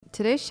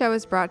Today's show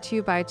is brought to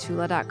you by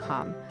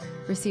Tula.com.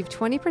 Receive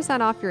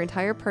 20% off your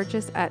entire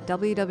purchase at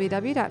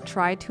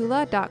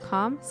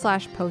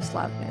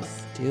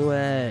www.trytula.com/postloudness. Do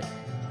it.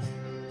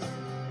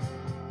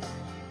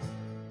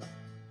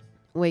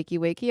 Wakey,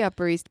 wakey,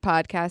 Upper East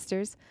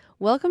podcasters.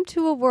 Welcome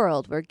to a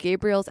world where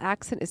Gabriel's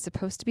accent is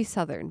supposed to be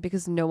Southern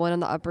because no one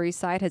on the Upper East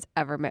Side has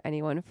ever met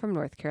anyone from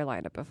North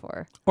Carolina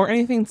before. Or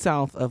anything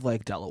south of,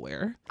 like,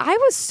 Delaware. I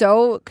was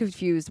so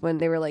confused when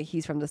they were like,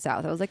 he's from the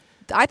South. I was like,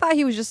 I thought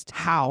he was just...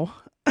 How?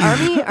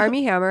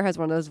 Armie Hammer has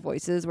one of those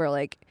voices where,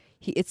 like,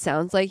 it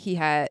sounds like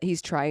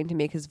he's trying to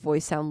make his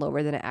voice sound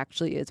lower than it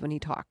actually is when he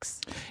talks.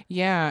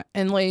 Yeah,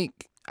 and,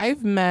 like,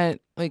 I've met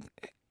been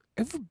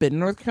in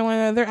North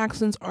Carolina, their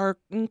accents are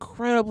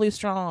incredibly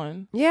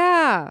strong.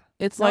 Yeah.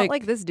 It's not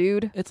like this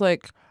dude. It's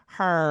like,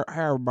 hi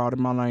everybody,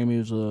 my name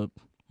is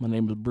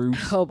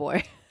Bruce. Oh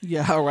boy.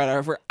 Yeah, or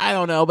whatever. I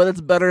don't know, but it's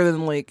better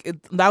than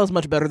that was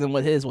much better than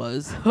what his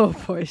was. Oh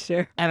boy,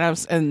 sure.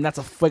 And that's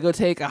a fuego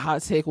take, a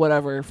hot take,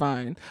 whatever,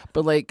 fine.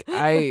 But like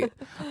I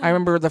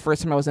remember the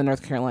first time I was in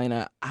North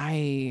Carolina,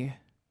 I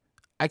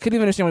couldn't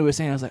even understand what he was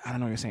saying. I was like, I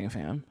don't know what you're saying,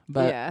 fam.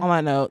 But on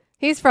that note,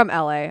 he's from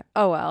LA.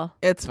 Oh well.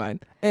 It's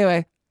fine.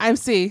 Anyway, I'm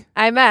C.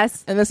 I'm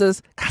S. And this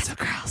is Gossip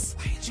Girls.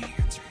 Where's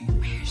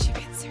she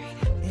been, Serena?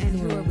 And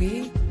who are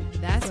we?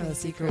 That's a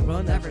secret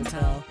we'll never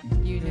tell.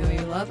 You know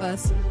you love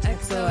us.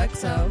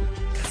 XOXO.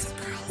 Gossip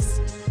Girls.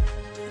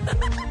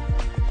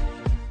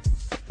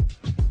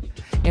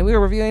 And we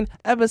were reviewing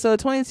episode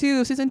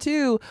 22 of season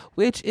 2,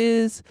 which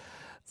is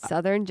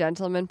Southern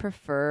Gentlemen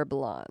Prefer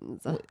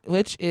Blondes.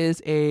 Which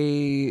is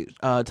a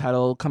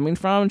title coming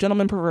from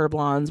Gentlemen Prefer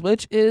Blondes,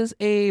 which is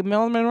a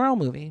Marilyn Monroe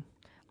movie.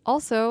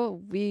 Also,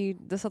 the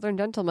Southern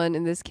Gentleman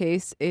in this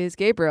case is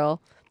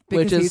Gabriel,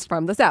 because he's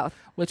from the South.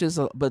 Which is,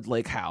 but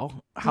like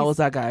how? How is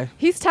that guy?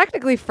 He's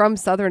technically from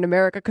Southern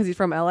America because he's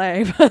from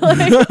LA.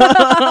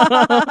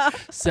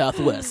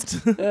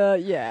 Southwest.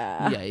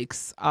 Yeah.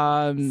 Yikes.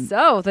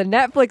 So the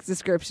Netflix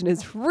description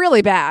is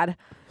really bad.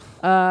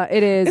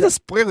 It is. It's a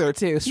spoiler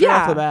too, straight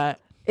off the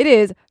bat. It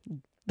is.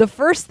 The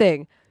first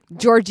thing,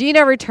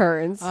 Georgina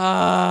returns.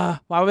 Why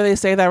would they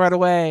say that right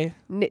away?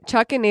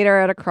 Chuck and Nate are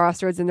at a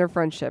crossroads in their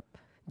friendship. ..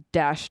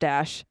 A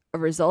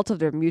result of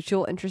their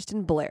mutual interest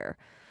in Blair.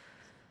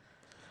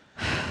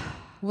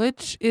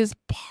 Which is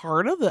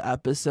part of the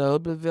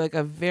episode, but like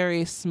a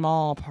very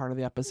small part of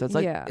the episode. It's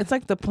like it's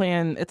like the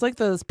plan. It's like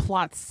the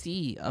plot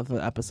C of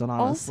the episode.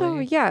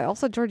 Honestly,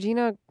 Also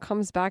Georgina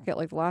comes back at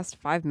like the last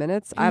 5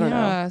 minutes. I don't know.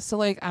 Yeah. So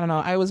like I don't know.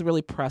 I was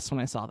really pressed when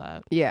I saw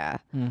that. Yeah.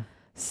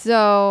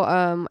 So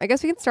I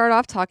guess we can start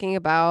off talking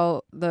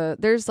about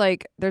there's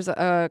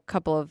a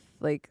couple of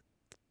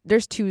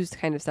there's two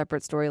kind of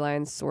separate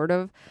storylines, sort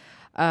of,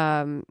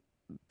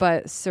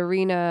 but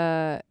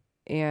Serena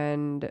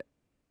and.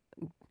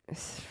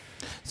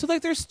 So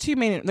like there's two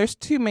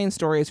main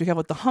stories. We have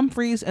like the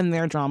Humphreys and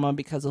their drama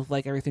because of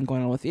like everything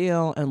going on with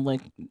Eel and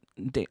like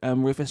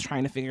Rufus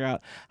trying to figure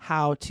out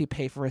how to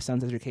pay for his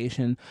son's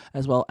education,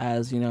 as well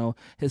as, you know,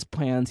 his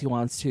plans he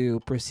wants to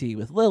proceed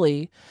with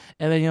Lily.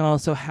 And then you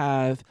also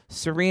have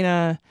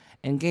Serena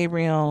and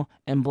Gabriel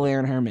and Blair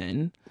and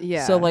Herman.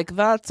 Yeah. So like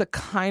that's a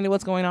kind of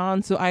what's going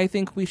on. So I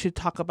think we should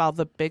talk about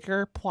the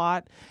bigger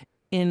plot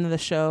in the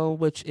show,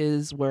 which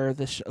is where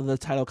the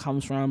title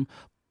comes from.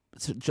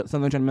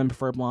 Southern Gentlemen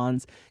Prefer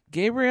Blondes.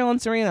 Gabriel and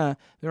Serena,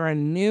 they're a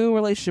new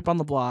relationship on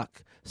the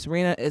block.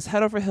 Serena is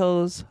head over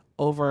heels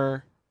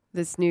over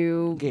this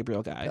new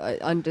Gabriel guy,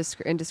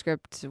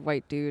 indescript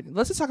white dude.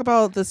 Let's just talk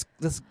about this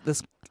guy.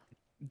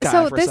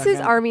 So for this a second. is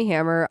Armie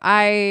Hammer.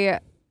 I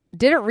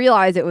didn't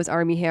realize it was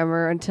Armie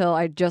Hammer until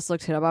I just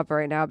looked him up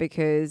right now,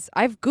 because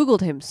I've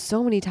Googled him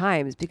so many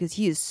times because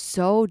he is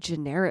so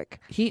generic.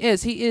 He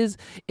is.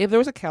 If there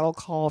was a cattle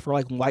call for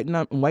like white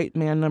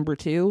man number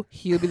 2,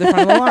 he would be the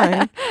front of the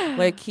line.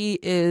 Like he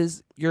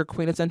is your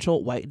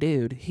quintessential white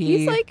dude.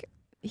 He's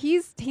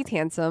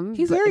handsome.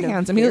 He's very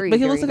handsome. He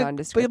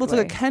looks like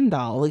a Ken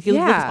doll. Like he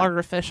looks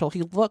artificial.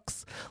 He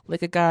looks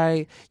like a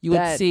guy you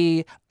would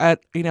see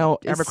at, you know,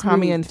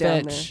 Abercrombie and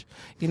Fitch.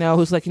 You know,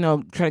 who's like, you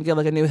know, trying to get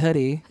like a new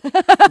hoodie,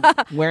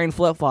 wearing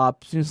flip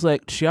flops. He's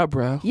like, "Shut up,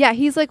 bro." Yeah,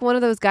 he's like one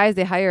of those guys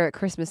they hire at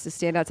Christmas to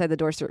stand outside the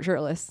door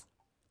shirtless.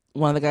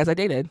 One of the guys I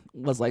dated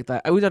was like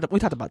that. We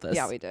talked about this.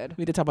 Yeah, we did.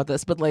 We did talk about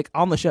this, but like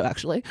on the show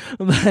actually.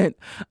 But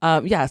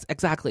yes,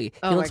 exactly.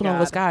 He looks like one of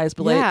those guys,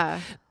 but like.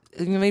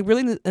 You know, they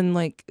really, and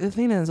like the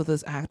thing is with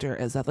this actor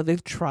is that like,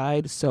 they've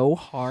tried so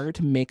hard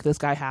to make this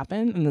guy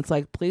happen, and it's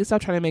like, please stop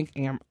trying to make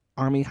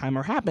Armie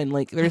Hammer happen.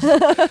 Like there's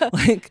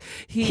like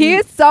he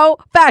is so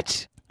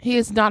fetch. He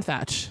is not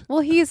fetch.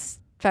 Well, he's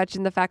fetch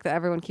in the fact that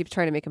everyone keeps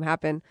trying to make him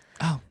happen.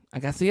 Oh, I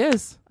guess he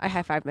is. I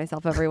high-fived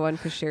myself, everyone,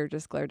 because Cher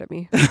just glared at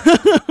me.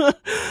 But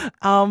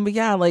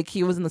yeah, like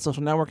he was in The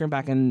Social Network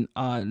back in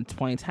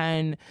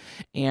 2010,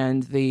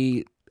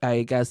 and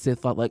I guess they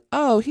thought like,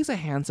 oh, he's a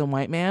handsome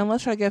white man.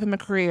 Let's try to give him a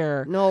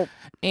career. Nope.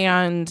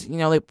 And, you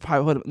know, they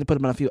put him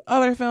in a few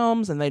other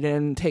films and they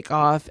didn't take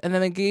off. And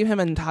then they gave him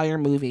an entire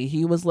movie.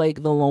 He was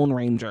like the Lone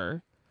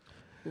Ranger.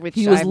 Which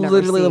he was I've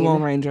literally never the seen.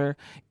 Lone Ranger.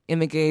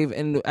 And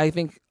I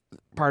think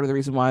part of the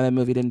reason why that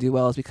movie didn't do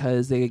well is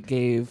because they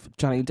gave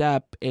Johnny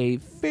Depp a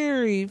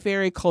very,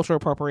 very cultural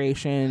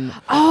appropriation.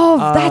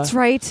 Oh, that's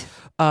right.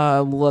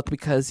 Look,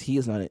 because he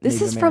is not.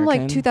 This is from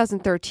like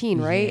 2013,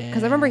 right?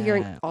 Because I remember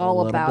hearing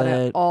all about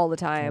it all the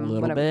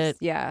time.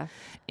 Yeah.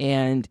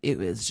 And it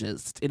was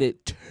just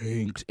it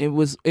tanked. It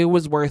was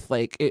worth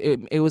like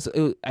it was.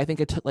 I think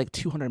it took like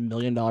 $200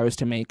 million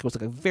to make. It was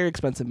like a very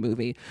expensive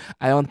movie.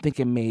 I don't think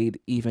it made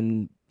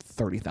even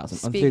 $30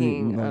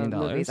 Speaking million. Of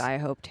movies, I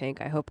hope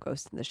tank. I hope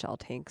Ghost in the Shell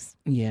tanks.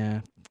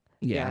 Yeah.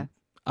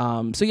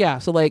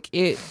 So like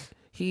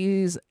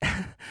he's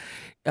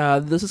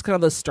this is kind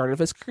of the start of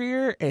his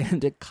career,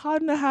 and it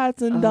kind of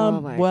hasn't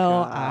done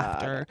well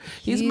after.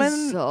 He's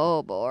been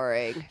so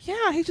boring.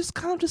 Yeah, he's just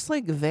kind of just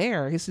like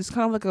there. He's just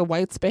kind of like a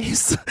white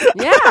space.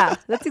 Yeah,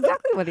 that's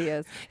exactly what he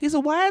is. He's a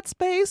white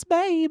space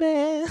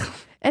baby.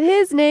 And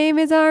his name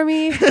is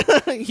Armie.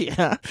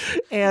 Yeah.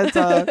 And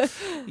so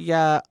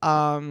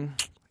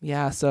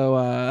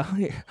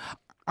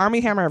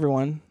Armie Hammer,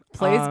 everyone.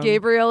 Plays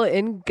Gabriel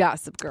in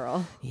Gossip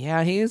Girl.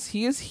 Yeah, he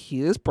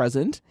is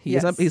present.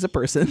 He's a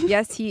person.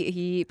 Yes,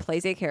 he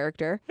plays a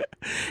character.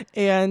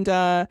 And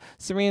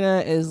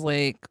Serena is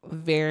like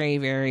very,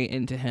 very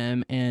into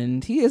him,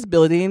 and he is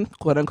building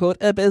quote unquote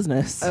a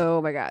business.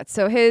 Oh my God.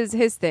 So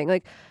his thing,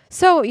 like,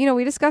 so, you know,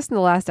 we discussed in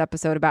the last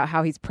episode about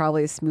how he's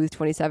probably a smooth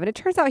 27. It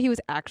turns out he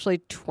was actually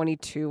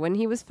 22 when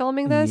he was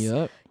filming this.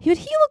 Yep. He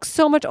looks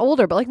so much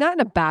older, but like not in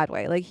a bad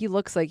way. Like he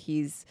looks like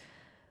he's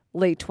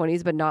late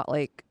 20s, but not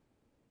like,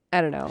 I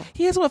don't know.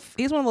 He's one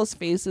of those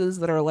faces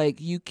that are like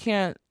you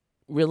can't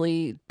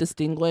really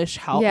distinguish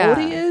how old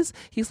he is.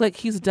 He's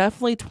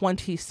definitely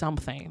 20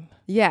 something.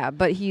 Yeah,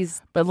 but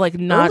he's like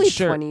not early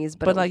sure 20s,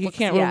 but like you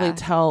can't really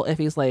tell if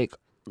he's like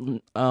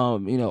early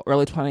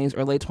 20s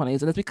or late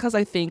 20s, and it's because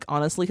I think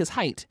honestly his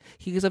height.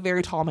 He's a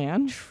very tall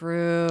man.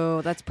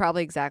 True. That's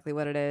probably exactly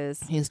what it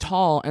is. He's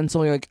tall, and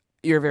so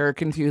you're very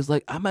confused,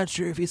 like, I'm not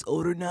sure if he's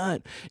old or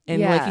not.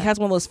 And like he has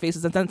one of those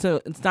faces that's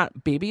it's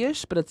not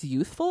babyish, but it's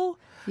youthful.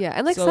 Yeah,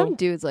 and like some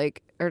dudes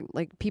or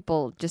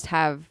people just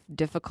have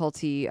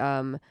difficulty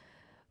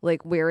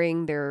like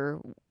wearing their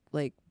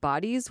like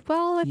bodies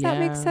well, if that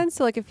makes sense.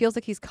 So like it feels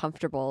like he's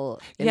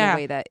comfortable in the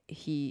way that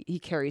he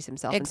carries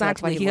himself.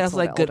 Exactly. He has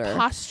like good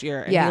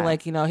posture.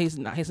 And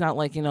he's not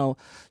like,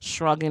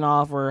 shrugging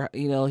off or,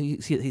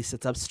 he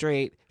sits up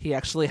straight. He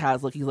actually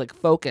has like, he's like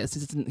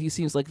focused. He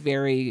seems like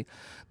very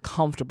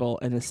comfortable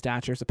in his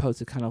stature as opposed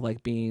to kind of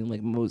like being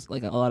like most,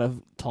 like a lot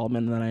of tall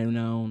men that I've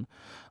known.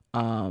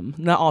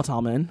 Not all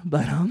tall men,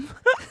 but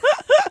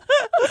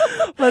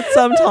but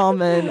some tall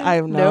men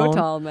I've known. No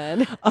tall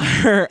men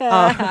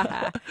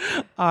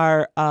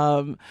are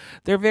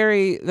they're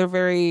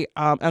very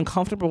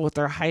uncomfortable with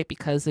their height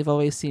because they've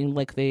always seemed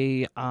like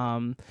they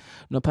no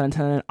pun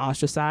intended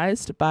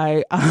ostracized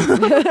by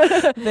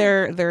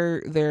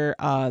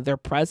their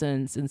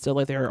presence, and so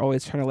like they're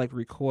always trying to like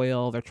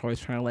recoil. They're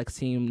always trying to like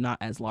seem not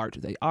as large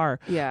as they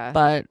are. Yeah,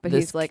 but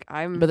he's like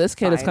this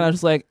kid is kind of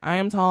just like I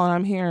am tall and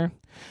I'm here,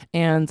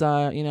 and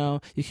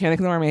you can't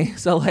ignore me.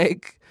 So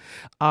like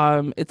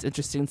it's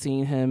interesting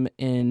seeing him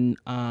in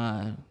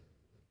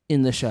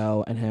the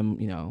show and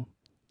him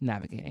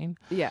navigating.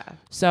 Yeah.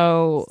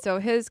 So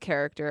his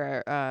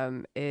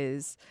character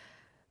is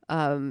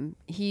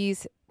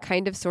he's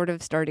kind of sort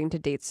of starting to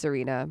date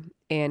Serena,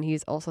 and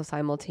he's also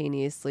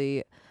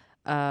simultaneously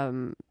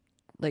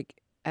like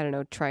I don't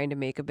know, trying to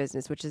make a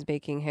business, which is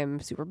making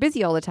him super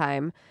busy all the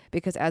time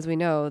because as we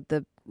know,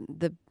 the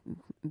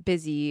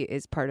busy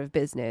is part of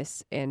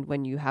business, and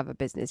when you have a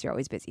business, you're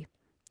always busy.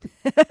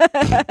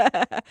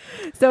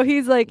 So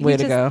he's like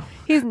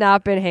he's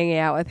not been hanging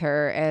out with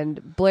her,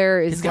 and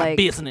Blair is he's got like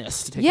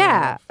business to take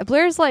care of.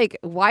 Blair's like,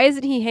 why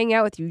isn't he hanging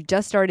out with you?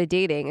 Just started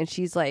dating. And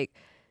she's like,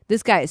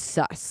 this guy is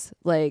sus,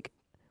 like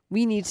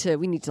we need to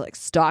like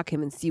stalk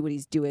him and see what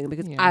he's doing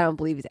because I don't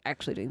believe he's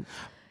actually doing.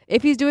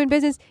 If he's doing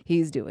business,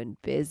 he's doing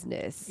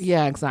business.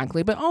 Yeah,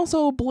 exactly. But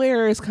also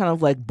Blair is kind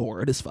of like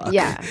bored as fuck.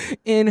 Yeah.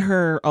 In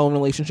her own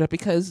relationship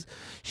because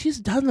she's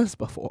done this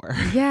before.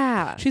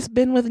 Yeah. She's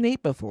been with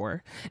Nate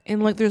before.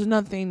 And like there's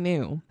nothing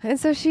new. And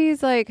so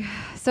she's like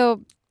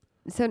so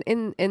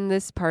in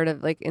this part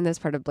of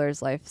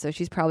Blair's life, so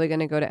she's probably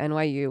going to go to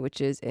NYU, which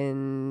is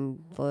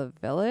in the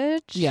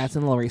Village. Yeah, it's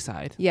in the Lower East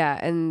Side. Yeah,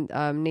 and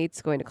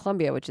Nate's going to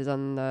Columbia, which is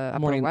on the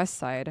Upper West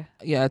Side.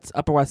 Yeah, it's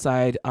Upper West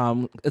Side.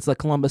 It's like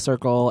Columbus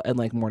Circle and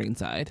like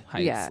Morningside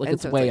Heights. Yeah, like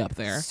it's way up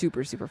there.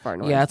 Super, super far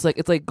north. Yeah, it's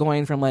like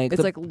going from like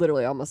it's like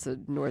literally almost the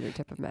northern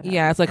tip of Manhattan.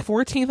 Yeah, it's like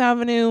 14th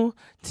Avenue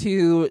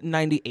to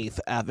 98th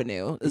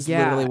Avenue is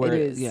literally where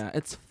it is. Yeah,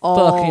 it's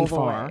fucking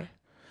far. Way.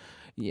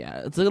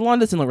 Yeah, it's like a long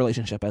distance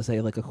relationship as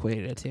they like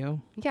equated it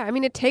to. Yeah, I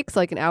mean it takes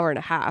like an hour and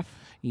a half.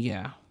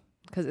 Yeah,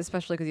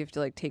 especially because you have to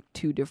like take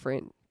two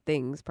different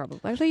things. Probably,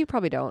 actually, you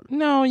probably don't.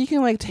 No, you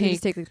can like you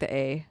just take like the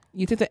A.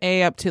 You take the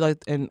A up to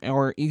like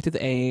or you take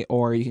the A,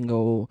 or you can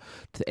go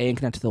to the A and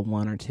connect to the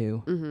 1 or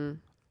 2. Mm-hmm.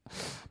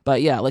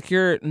 But yeah, like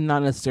you're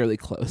not necessarily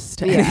close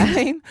to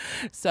anything.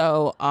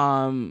 So they're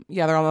on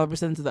the other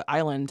side of the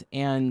island,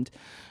 and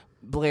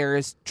Blair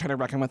is trying to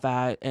reckon with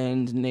that,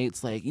 and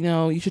Nate's like,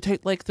 you should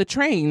take like the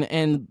train,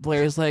 and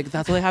Blair's like,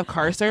 that's why they have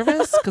car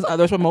service, because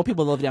there's what mole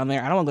people live down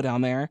there. I don't want to go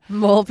down there.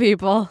 Mole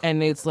people. And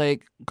Nate's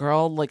like,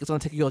 girl, like it's gonna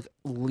take you like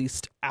at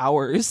least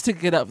hours to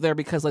get up there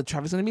because like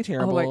traffic's gonna be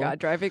terrible. Oh my god,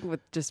 driving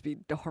would just be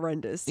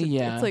horrendous.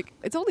 Yeah,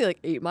 it's only like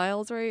 8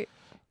 miles, right?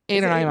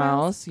 8 or 9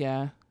 miles.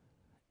 Yeah,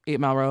 8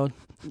 Mile Road.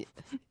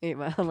 8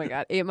 miles. Oh my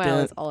god, 8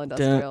 miles all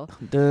industrial.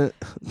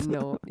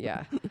 No,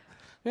 yeah.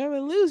 You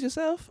ever lose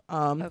yourself?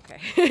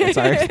 Okay.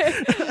 Sorry.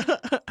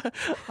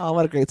 Oh,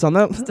 what a great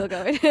song! Still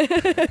going.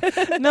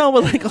 No,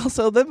 but like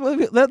also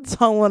that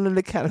song won an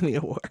Academy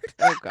Award.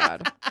 Oh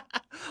God!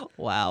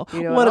 Wow,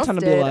 what a time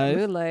to be alive.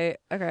 Moonlight.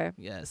 Okay.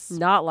 Yes.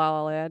 Not La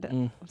La Land.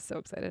 Mm. I'm so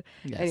excited.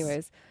 Yes.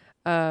 Anyways,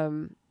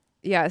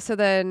 yeah.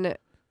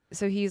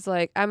 So he's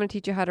like, I'm gonna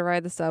teach you how to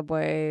ride the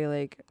subway.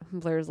 Like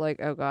Blair's like,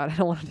 oh God, I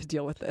don't want him to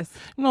deal with this.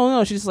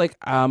 No, she's like,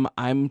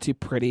 I'm too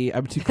pretty,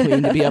 I'm too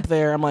clean to be up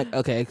there. I'm like,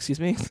 okay, excuse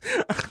me.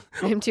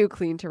 I'm too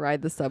clean to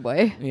ride the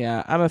subway.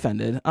 Yeah, I'm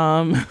offended.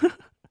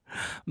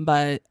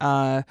 But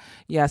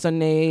yeah, so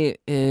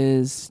Nate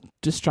is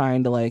just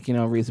trying to like,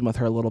 reason with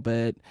her a little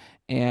bit,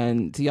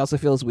 and he also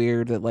feels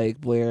weird that like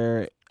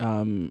Blair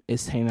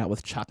is hanging out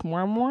with Chuck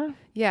more and more.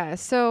 Yeah,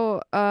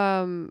 so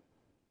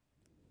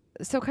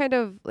kind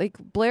of like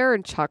Blair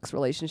and Chuck's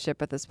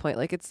relationship at this point,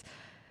 like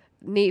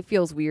Nate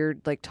feels weird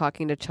like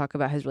talking to Chuck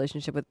about his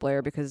relationship with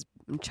Blair because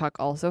Chuck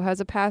also has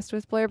a past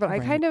with Blair, but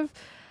right.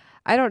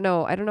 I don't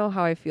know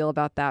how I feel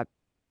about that,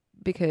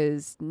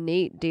 because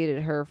Nate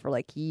dated her for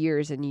like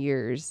years and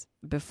years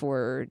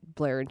before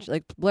Blair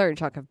and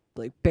Chuck have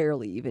like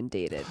barely even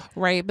dated.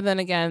 Right, but then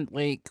again,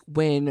 like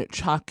when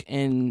Chuck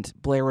and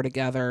Blair were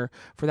together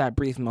for that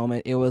brief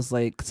moment, it was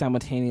like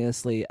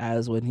simultaneously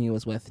as when he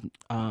was with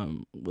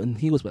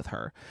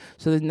her.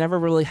 So they never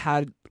really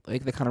had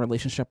like the kind of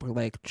relationship where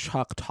like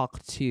Chuck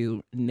talked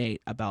to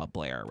Nate about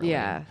Blair. Really.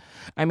 Yeah,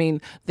 I mean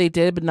they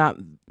did, but not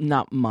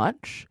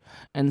much.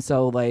 And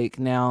so like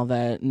now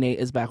that Nate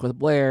is back with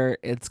Blair,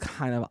 it's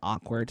kind of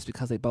awkward just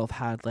because they both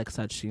had like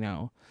such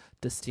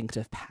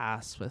distinctive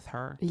past with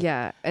her.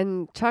 Yeah,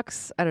 and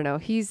Chuck's, I don't know,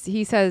 he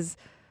says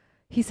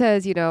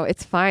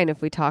it's fine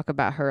if we talk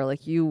about her,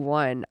 like you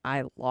won,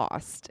 I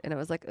lost. And I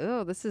was like,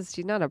 oh,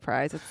 she's not a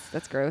prize.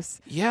 that's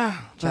gross. Yeah,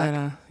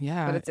 Chuck.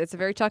 But it's a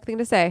very Chuck thing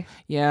to say.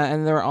 Yeah,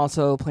 and they're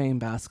also playing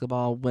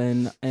basketball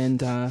this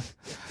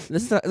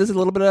is a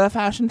little bit of a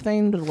fashion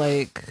thing, but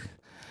like,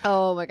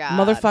 oh my god,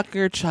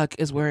 motherfucker Chuck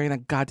is wearing a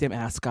goddamn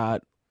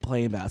ascot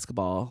playing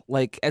basketball.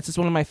 Like, it's just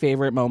one of my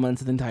favorite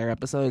moments of the entire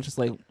episode, just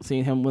like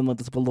seeing him win like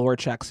this velour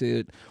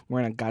tracksuit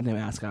wearing a goddamn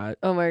ascot.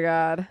 Oh my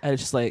god. And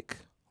it's just like,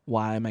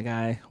 why, my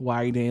guy? Why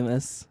are you doing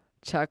this?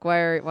 Chuck, why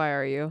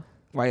are you?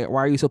 Why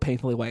are you so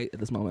painfully white at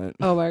this moment?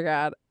 Oh my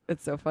god.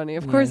 It's so funny.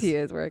 Of course he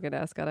is wearing an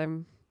ascot.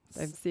 I'm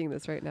seeing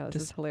this right now.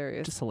 This is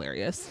hilarious. Just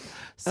hilarious.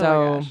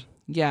 So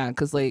yeah,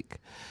 because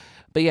like,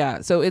 but yeah,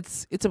 so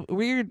it's a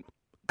weird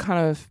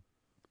kind of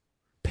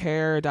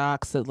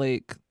paradox that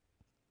like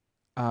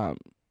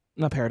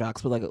not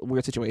paradox, but like a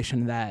weird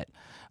situation that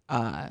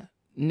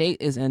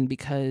Nate is in,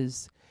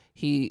 because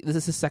this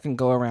is his second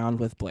go around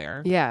with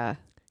Blair. Yeah.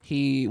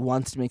 He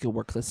wants to make it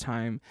work this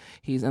time.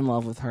 He's in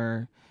love with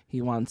her.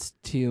 He wants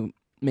to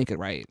make it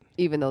right.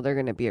 Even though they're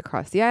going to be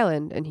across the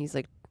island, and he's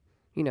like,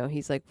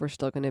 we're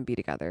still going to be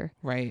together.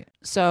 Right.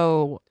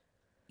 So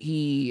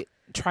he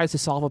tries to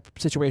solve a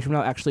situation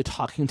without actually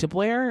talking to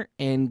Blair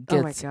and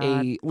gets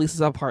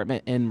Lisa's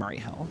apartment in Murray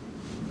Hill.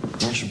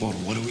 Archibald,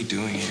 what are we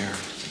doing here?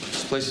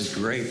 This place is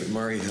great, but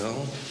Murray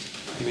Hill?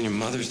 Even your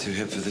mother's too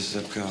hip for this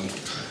zip code.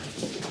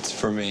 It's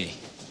for me.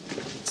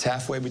 It's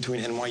halfway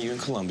between NYU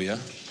and Columbia.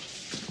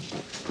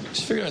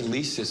 Just figured I'd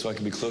lease this so I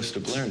could be closer to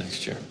Blair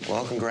next year.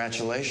 Well,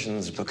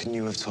 congratulations, but couldn't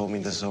you have told me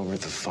this over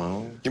the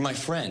phone? You're my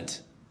friend.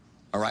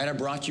 All right, I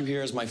brought you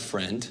here as my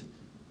friend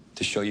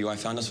to show you I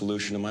found a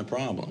solution to my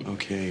problem.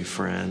 Okay,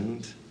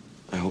 friend.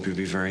 I hope you'll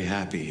be very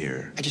happy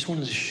here. I just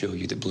wanted to show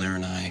you that Blair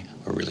and I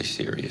are really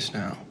serious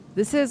now.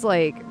 This is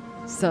like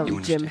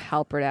some Jim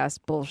Halpert ass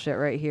bullshit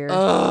right here.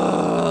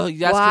 Oh,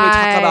 yes. Can we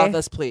talk about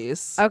this,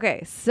 please?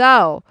 Okay,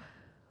 so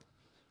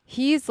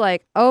he's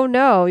like, oh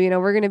no,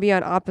 we're going to be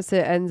on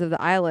opposite ends of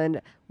the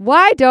island.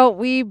 Why don't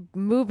we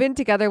move in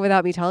together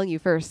without me telling you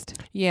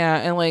first? Yeah,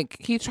 and like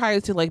he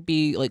tries to like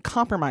be like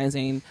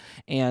compromising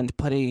and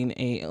putting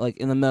a like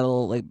in the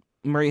middle, like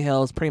Murray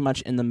Hill is pretty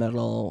much in the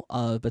middle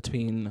of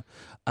between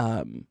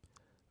Lower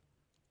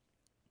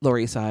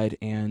East Side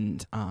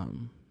and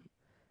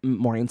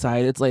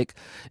Morningside. It's like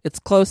it's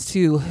close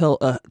to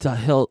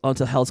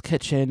Hell's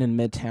Kitchen in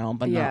Midtown,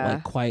 but not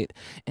like quite.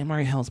 And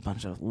Murray Hill's a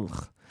bunch of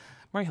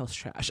Murray Hill's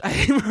trash. I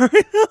hate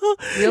Murray Hill.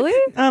 Really?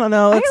 I don't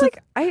know.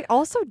 I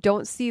also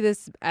don't see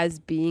this as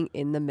being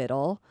in the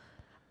middle.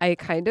 I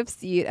kind of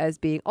see it as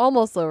being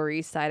almost Lower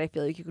East Side. I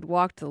feel like you could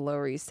walk to the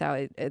Lower East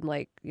Side in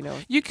like, you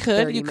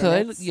could,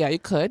 minutes. yeah, you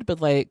could,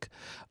 but like,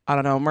 I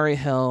don't know, Murray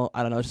Hill,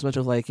 I don't know, just a bunch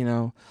of like,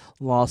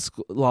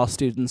 law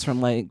students from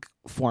like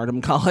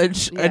Fordham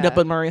College end up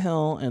in Murray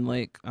Hill, and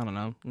like, I don't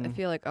know. I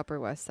feel like Upper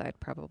West Side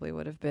probably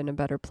would have been a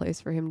better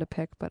place for him to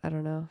pick, but I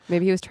don't know.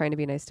 Maybe he was trying to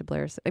be nice to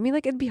Blair. I mean,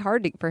 like, it'd be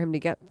hard for him to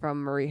get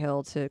from Murray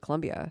Hill to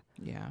Columbia.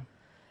 Yeah.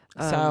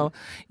 So,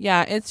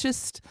 yeah, it's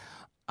just...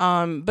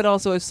 but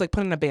also it's like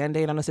putting a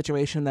Band-Aid on a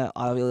situation that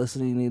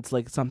obviously needs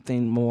like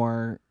something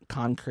more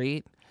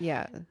concrete.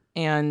 Yeah.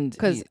 And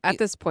because at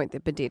this point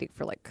they've been dating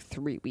for like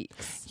 3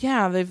 weeks.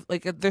 Yeah,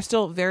 they're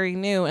still very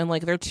new, and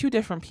like they're two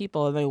different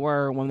people than they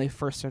were when they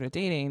first started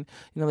dating.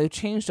 They've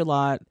changed a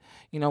lot.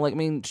 Like, I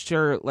mean,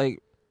 sure,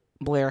 like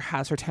Blair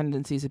has her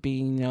tendencies of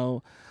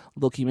being,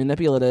 low-key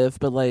manipulative,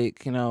 but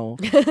like,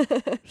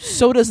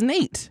 so does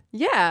Nate.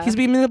 Yeah. He's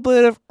being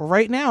manipulative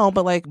right now,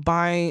 but like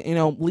by,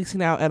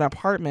 leasing out an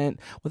apartment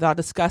without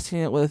discussing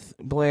it with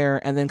Blair,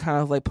 and then kind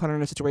of like put her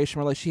in a situation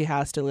where like she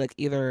has to like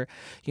either,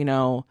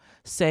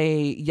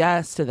 say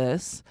yes to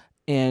this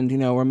and,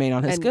 remain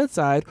on his good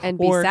side. And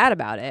be sad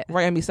about it.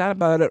 Right, and be sad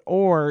about it,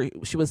 or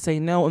she would say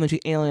no and then she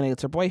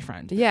alienates her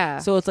boyfriend. Yeah.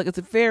 So it's like, it's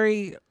a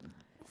very...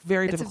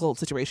 very difficult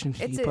situation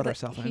she put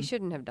herself in. He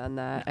shouldn't have done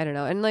that. I don't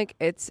know. And like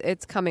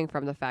it's coming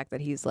from the fact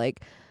that he's like,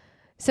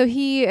 so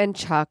he and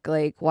Chuck,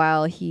 like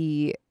while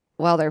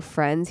they're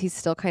friends, he's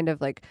still kind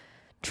of like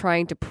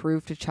trying to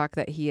prove to Chuck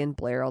that he and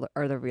Blair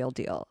are the real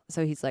deal.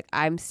 So he's like,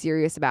 I'm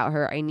serious about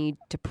her. I need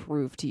to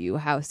prove to you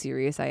how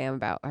serious I am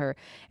about her.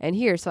 And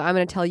so I'm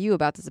going to tell you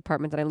about this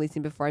apartment that I'm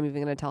leasing before I'm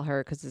even going to tell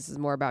her, because this is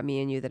more about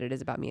me and you than it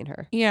is about me and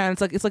her. Yeah, and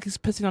it's like he's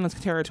pissing on his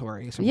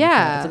territory.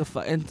 Yeah,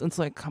 it's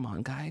like come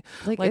on, guy.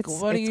 Like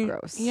what are you?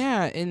 Gross.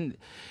 Yeah, and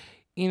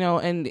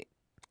and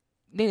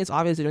Nate is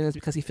obviously doing this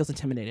because he feels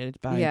intimidated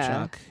by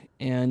Chuck,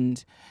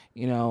 and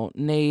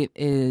Nate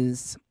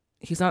is.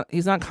 He's not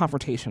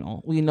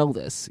confrontational. We know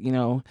this.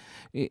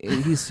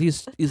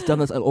 He's done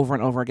this over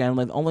and over again.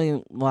 Like only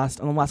on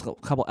the last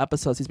couple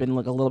episodes, he's been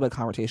like a little bit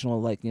confrontational.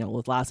 Like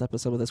with last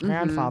episode with his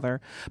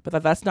grandfather,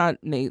 but that's not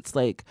Nate's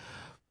like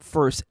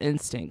first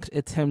instinct.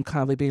 It's him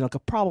kind of like being like a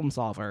problem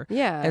solver.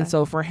 Yeah. And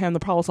so for him, the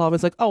problem solver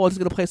is like, oh, let's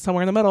get a place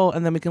somewhere in the middle,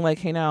 and then we can like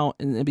hang out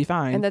and be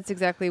fine. And that's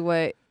exactly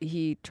what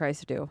he tries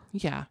to do.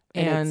 Yeah.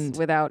 And it's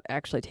without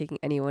actually taking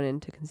anyone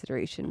into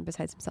consideration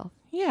besides himself.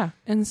 Yeah.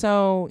 And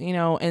so,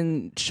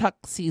 and Chuck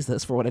sees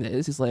this for what it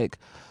is. He's like,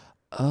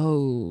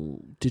 oh,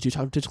 did you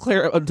talk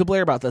to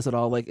Blair about this at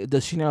all? Like,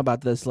 does she know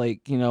about this?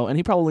 Like, and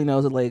he probably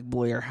knows that like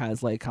Blair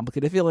has like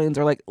complicated feelings,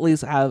 or like at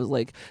least has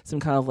like some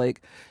kind of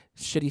like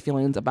shitty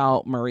feelings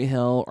about Murray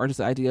Hill, or just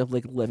the idea of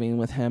like living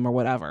with him, or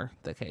whatever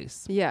the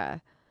case. Yeah.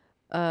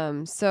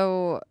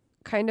 So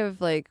kind of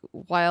like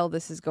while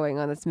this is going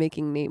on, that's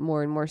making Nate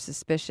more and more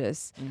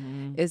suspicious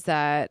is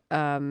that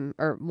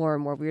or more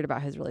and more weird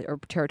about his or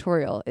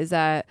territorial is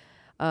that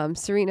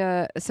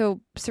Serena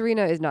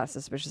is not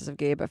suspicious of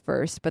Gabe at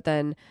first, but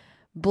then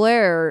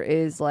Blair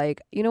is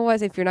like, you know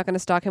what, if you're not going to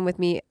stalk him with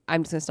me,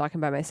 I'm just going to stalk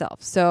him by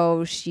myself.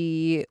 So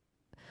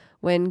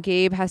when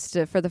Gabe has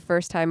to, for the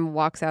first time,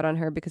 walks out on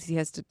her because he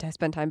has to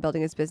spend time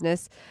building his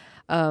business,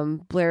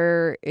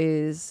 Blair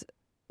is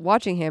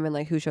watching him, and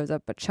like, who shows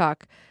up but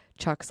Chuck.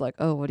 Chuck's like,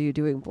 oh, what are you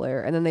doing,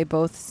 Blair? And then they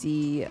both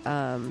see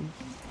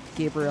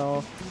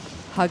Gabriel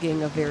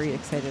hugging a very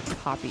excited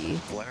Poppy.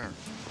 Blair,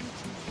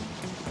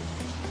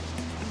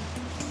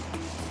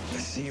 I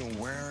see you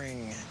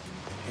wearing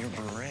your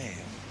beret.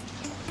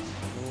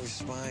 Who are we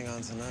spying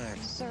on tonight?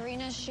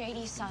 Serena's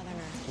shady southerner.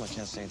 Well, I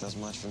can't say it does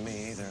much for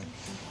me either.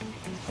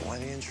 But why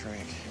the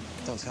intrigue?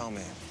 Don't tell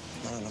me.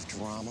 Not enough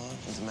drama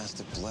and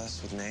domestic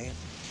bliss with Nate?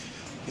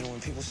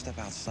 When people step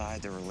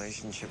outside their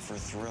relationship for a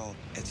thrill,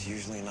 it's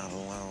usually not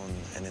alone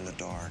and in the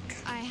dark.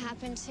 I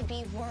happen to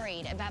be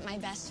worried about my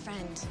best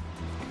friend.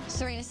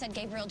 Serena said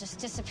Gabriel just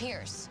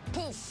disappears.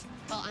 Poof.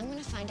 Well, I'm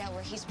gonna find out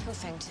where he's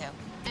poofing to.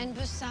 And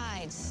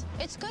besides,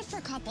 it's good for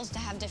couples to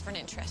have different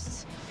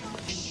interests.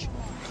 Shh.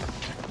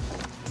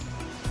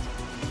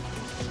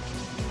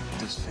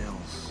 This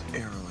feels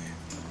eerily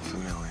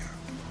familiar.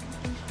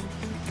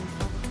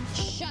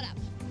 Shut up.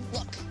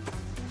 Look.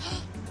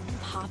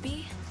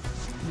 Poppy?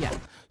 Yeah.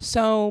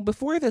 So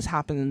before this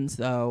happens,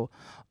 though,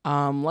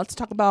 let's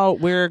talk about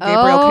where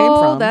Gabriel came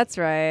from. Oh, that's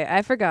right.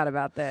 I forgot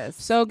about this.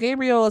 So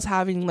Gabriel is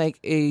having like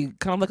a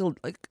kind of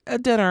like a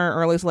dinner,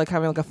 or at least like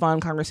having like a fun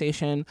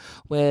conversation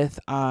with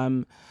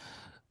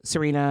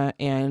Serena,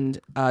 and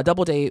a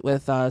double date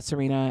with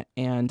Serena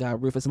and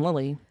Rufus and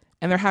Lily,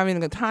 and they're having a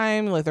good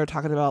time. Like they're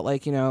talking about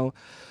like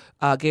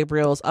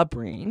Gabriel's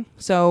upbringing.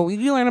 So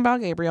you learn about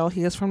Gabriel.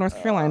 He is from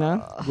North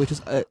Carolina, which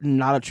is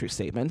not a true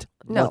statement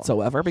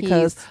whatsoever,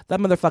 because that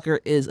motherfucker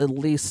is at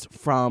least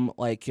from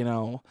like,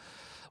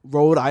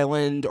 Rhode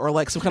Island or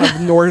like some kind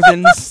of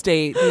northern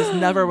state. He's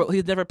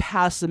never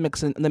passed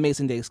the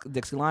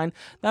Mason-Dixie line.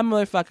 That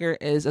motherfucker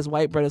is as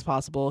white bread as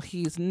possible.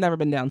 He's never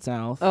been down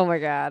south. Oh my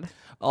God.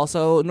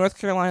 Also, North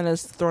Carolina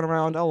is thrown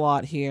around a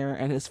lot here,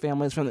 and his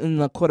family is in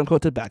the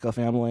quote-unquote tobacco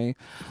family.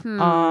 They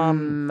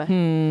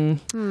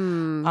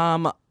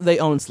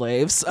own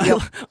slaves.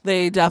 Yep.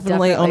 They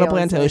definitely own a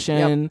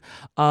plantation.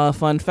 Yep.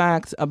 Fun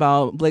fact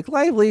about Blake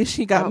Lively,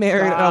 she got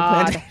married on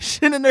a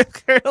plantation in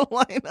North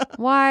Carolina.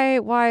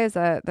 Why is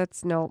that?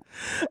 That's no.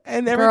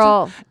 And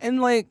Girl.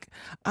 And like,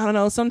 I don't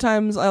know,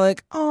 sometimes I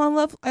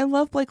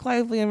love Blake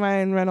Lively and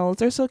Ryan Reynolds.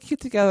 They're so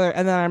cute together.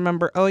 And then I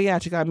remember, oh yeah,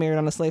 she got married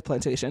on a slave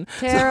plantation.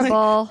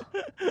 Terrible.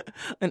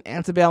 In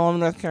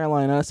Antebellum, North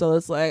Carolina. So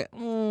it's like,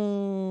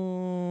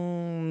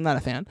 not a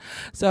fan.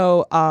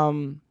 So,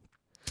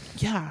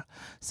 yeah.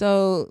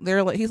 So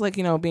they're like, he's like,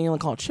 being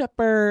like all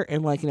chipper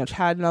and like,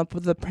 chatting up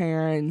with the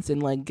parents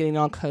and like getting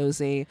all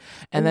cozy.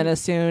 And then as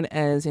soon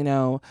as,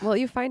 well,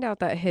 you find out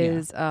that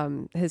his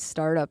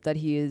startup that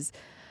he is,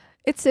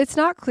 it's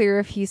not clear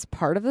if he's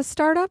part of the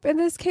startup in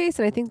this case.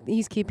 And I think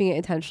he's keeping it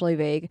intentionally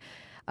vague.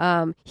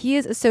 He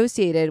is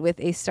associated with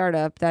a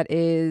startup that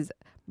is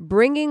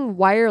bringing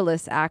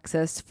wireless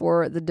access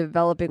for the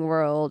developing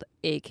world,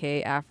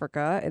 aka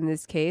Africa in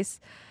this case.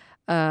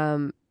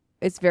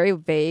 It's very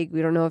vague.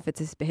 We don't know if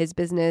it's his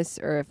business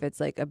or if it's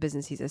like a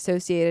business he's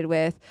associated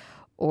with,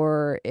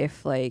 or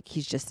if like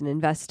he's just an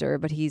investor,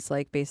 but he's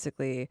like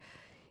basically,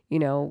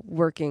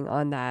 working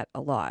on that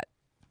a lot.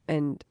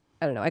 And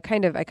I don't know. I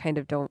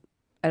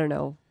don't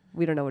know.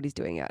 We don't know what he's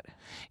doing yet.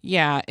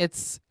 Yeah,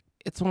 it's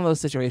one of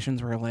those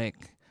situations where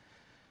like,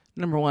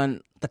 number one,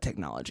 the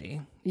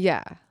technology.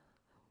 Yeah.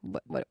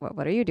 What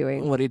are you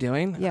doing? What are you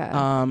doing? Yeah.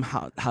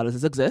 How does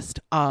this exist?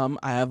 I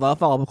have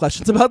follow-up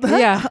questions about that.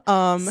 Yeah.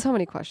 So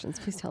many questions.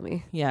 Please tell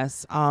me.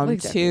 Yes.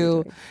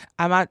 Exactly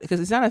I'm not, because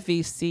he's not a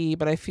VC,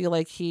 but I feel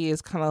like he is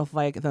kind of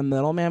like the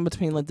middleman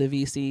between like the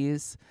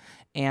VCs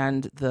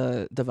and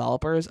the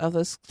developers of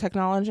this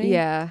technology.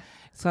 Yeah.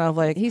 It's kind of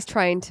like he's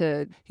trying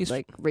to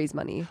raise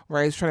money.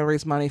 Right, he's trying to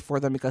raise money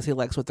for them because he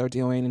likes what they're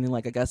doing, and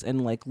like I guess in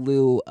like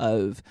lieu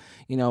of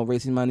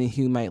raising money,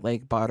 he might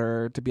like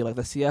barter to be like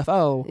the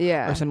CFO,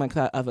 or something like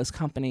that of his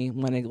company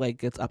when it like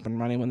gets up and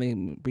running, when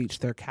they reach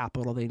their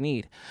capital they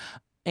need.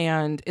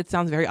 And it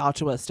sounds very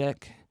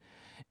altruistic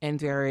and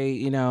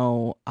very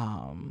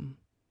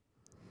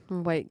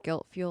white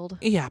guilt fueled.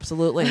 Yeah,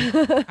 absolutely.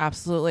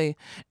 Absolutely.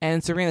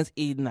 And Serena's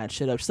eating that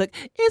shit up. She's like,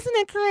 isn't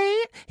it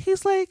great?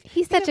 He's like,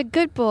 he's such a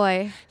good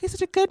boy. He's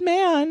such a good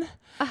man.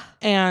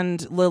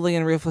 And Lily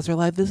and Rufus are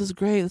like, this is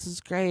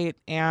great.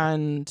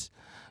 And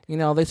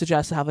they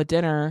suggest to have a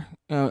dinner,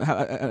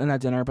 not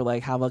dinner, but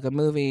like have like a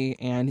movie.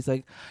 And he's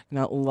like,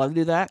 love to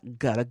do that.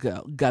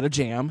 Gotta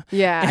jam.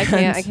 Yeah,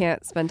 I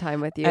can't spend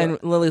time with you. And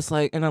Lily's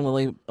like, and then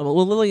Lily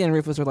and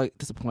Rufus are like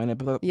disappointed,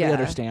 but they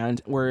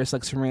understand. Whereas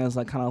like Serena's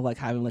like kind of like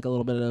having like a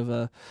little bit of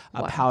a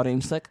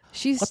pouting. She's like,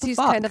 she's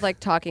kind of like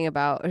talking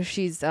about,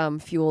 she's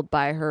fueled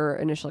by her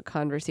initial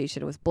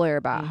conversation with Blair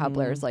about how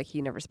Blair's like,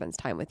 he never spends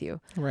time with you.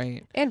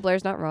 Right. And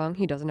Blair's not wrong.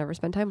 He doesn't ever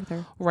spend time with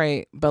her.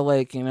 Right. But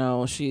like,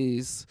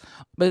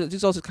 but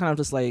she's also kind of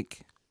just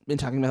like been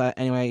talking about that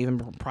anyway, even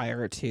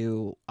prior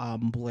to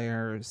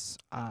Blair's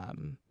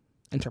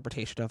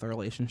interpretation of the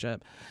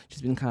relationship.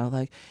 She's been kind of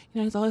like,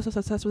 he's always so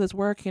obsessed with his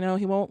work, he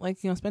won't like,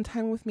 spend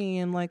time with me,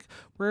 and like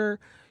we're,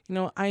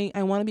 I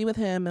want to be with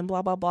him and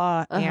blah blah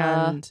blah.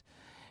 And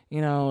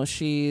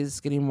she's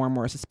getting more and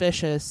more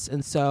suspicious.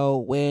 And so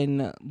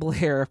when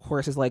Blair, of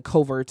course, is like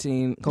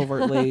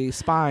covertly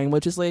spying,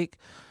 which is like,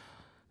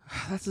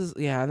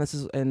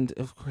 and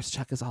of course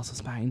Chuck is also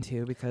spying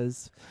too,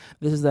 because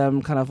this is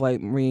them kind of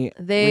like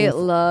they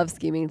love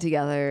scheming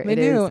together. It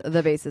is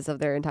the basis of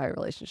their entire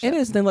relationship. It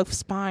is. They love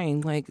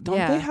spying. Like, don't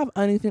they have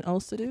anything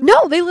else to do?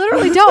 No, they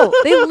literally don't.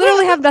 They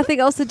literally have nothing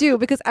else to do,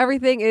 because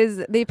everything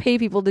is, they pay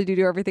people to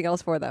do everything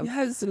else for them.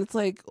 Yes, and it's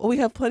like, we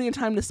have plenty of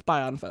time to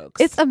spy on folks.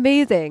 It's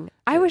amazing.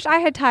 I wish I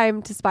had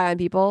time to spy on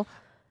people.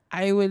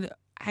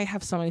 I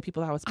have so many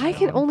people that I would spy I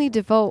can on. only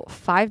devote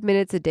 5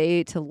 minutes a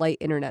day to light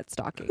internet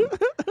stalking.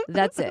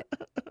 That's it.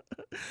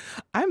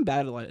 I'm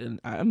bad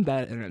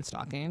at internet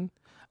stalking.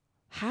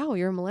 How?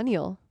 You're a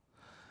millennial.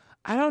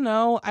 I don't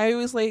know. I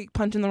always like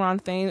punch in the wrong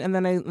thing, and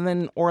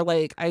then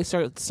I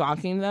start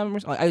stalking them.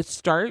 I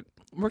start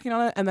working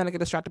on it, and then I get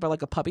distracted by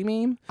like a puppy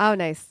meme. Oh,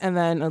 nice. And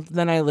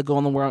then I like go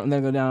on the world, and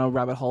then go down a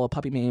rabbit hole of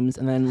puppy memes,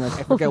 and then like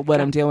I forget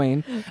what I'm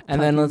doing, and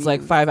then it's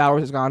like 5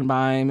 hours has gone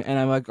by, and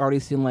I've like already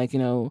seen like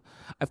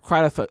I've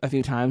cried a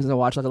few times, and I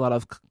watch like a lot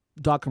of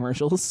dog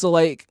commercials, so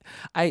like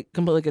I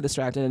completely get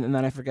distracted, and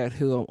then I forget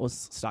who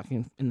was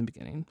stalking in the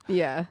beginning.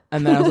 Yeah.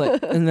 And then I was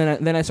like, and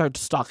then I start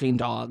stalking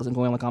dogs and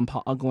going on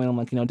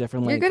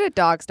different. You're good at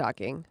dog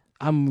stalking.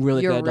 I'm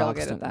really good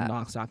at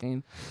dog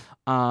stalking.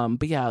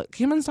 But yeah,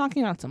 human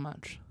stalking not so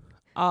much.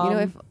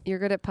 If you're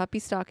good at puppy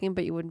stalking,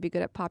 but you wouldn't be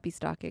good at poppy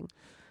stalking.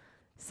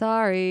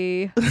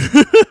 Sorry.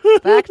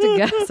 Back to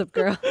Gossip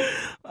Girl.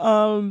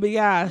 But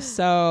yeah,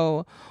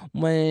 so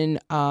when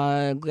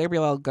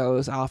Gabriel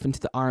goes off into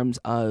the arms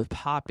of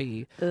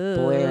Poppy,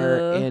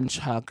 Blair and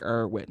Chuck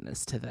are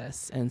witness to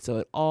this, and so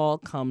it all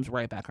comes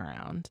right back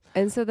around.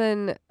 And so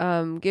then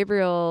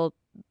Gabriel,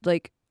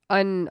 like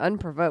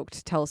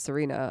unprovoked, tells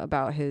Serena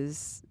about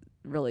his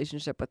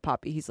relationship with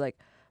Poppy. He's like,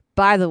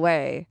 by the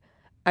way,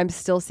 I'm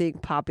still seeing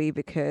Poppy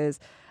because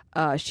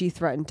she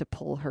threatened to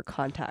pull her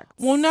contacts.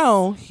 Well,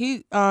 no,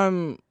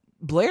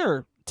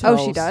 Blair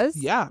tells... Oh, she does?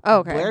 Yeah. Oh,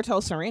 okay. Blair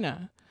tells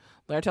Serena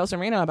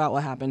about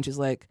what happened. She's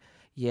like,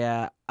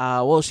 yeah.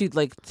 Well, she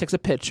like takes a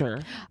picture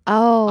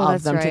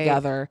of them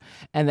together,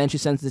 and then she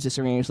sends it to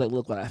Serena. She's like,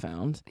 look what I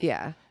found.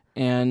 Yeah.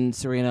 And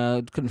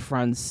Serena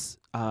confronts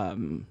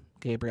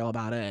Gabriel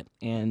about it,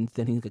 and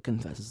then he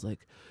confesses,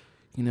 like,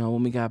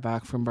 when we got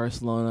back from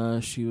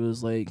Barcelona, she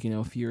was like,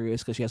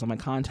 furious because she has all my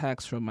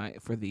contacts for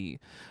the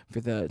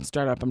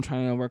startup I'm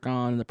trying to work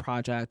on, the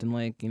project, and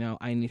like,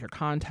 I need her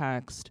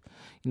contacts.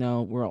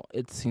 Only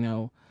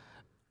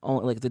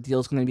like the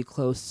deal's going to be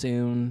closed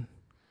soon.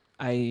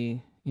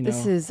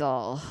 This is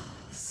all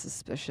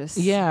suspicious.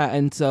 Yeah,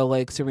 and so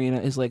like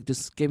Serena is like,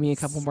 just give me a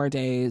couple more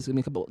days, give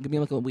me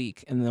like a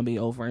week, and then they'll be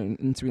over.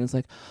 And Serena's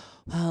like,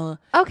 well,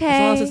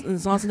 okay,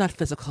 as long as it's not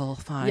physical,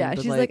 fine. Yeah,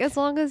 she's like, as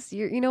long as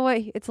you know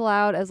what, it's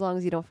allowed as long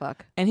as you don't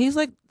fuck. And he's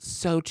like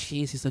so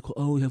cheesy. He's like,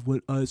 well, we have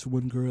one eyes for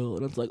one girl,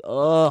 and it's like,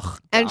 ugh.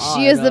 And God.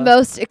 she is the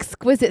most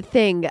exquisite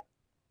thing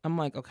I'm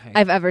like, okay,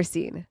 I've ever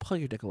seen. Pull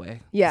your dick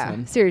away. Yeah,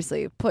 son.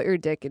 seriously, put your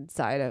dick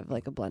inside of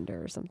like a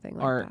blender or something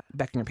like or that.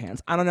 back in your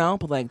pants. I don't know,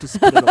 but like, just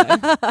put it away.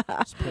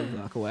 Just put it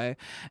back away.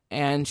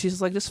 And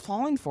she's like, just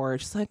falling for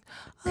it. She's like,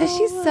 because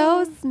she's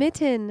so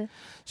smitten.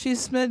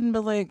 She's smitten,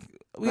 but like,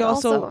 we but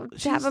also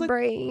have a like,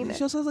 brain.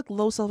 She also has like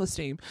low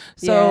self-esteem.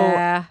 So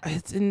yeah.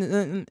 It's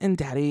in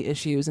daddy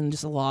issues and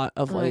just a lot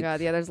of my god,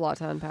 yeah, there's a lot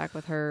to unpack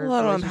with her. A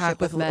lot to unpack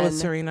with men.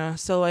 Serena.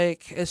 So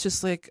like, it's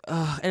just like,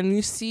 and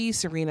you see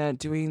Serena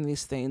doing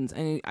these things,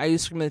 and I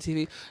used to scream at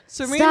the TV,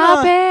 Serena,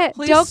 stop it!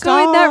 Don't stop.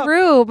 go in that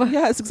room.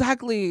 Yes,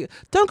 exactly.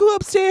 Don't go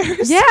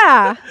upstairs.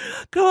 Yeah,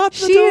 go up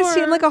the door.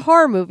 She in like a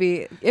horror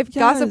movie. If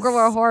Gossip Girl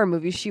were a horror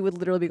movie, she would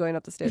literally be going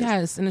up the stairs.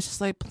 Yes, and it's just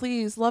like,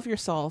 please love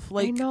yourself.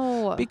 Like, I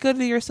know. Be good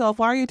to yourself.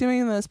 Why are you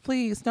doing this?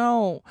 Please,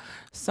 no.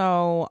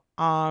 So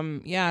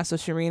so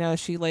Serena,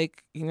 she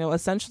like,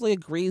 essentially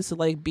agrees to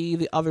like be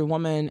the other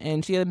woman,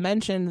 and she had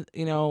mentioned,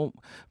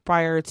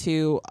 prior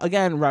to,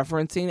 again,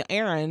 referencing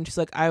Aaron, she's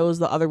like, I was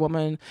the other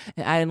woman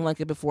and I didn't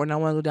like it before and I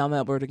want to go down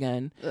that road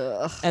again.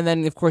 Ugh. And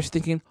then of course you're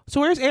thinking, so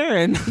where's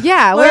Aaron?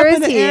 Yeah, where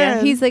is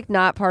he? He's like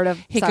not part of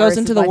he Cyrus's goes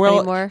into the life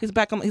world anymore.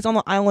 He's on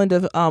the island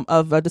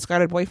of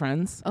discarded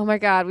boyfriends. Oh my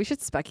god, we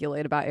should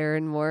speculate about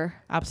Aaron more.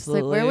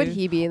 Absolutely. Like, where would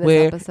he be in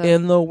this episode?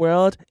 In the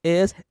world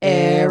is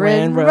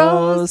Aaron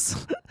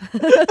Rose.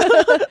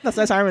 That's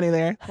nice harmony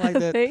there. I liked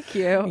it. Thank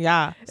you.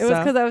 Yeah. It was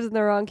because I was in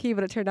the wrong key,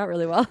 but it turned out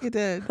really well. It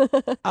did.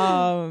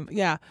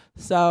 Yeah.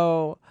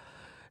 So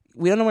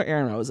we don't know where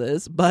Aaron Rose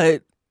is,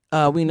 but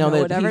we know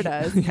that whatever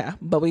does. Yeah,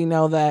 but we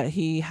know that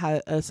he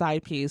had a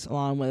side piece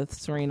along with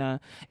Serena,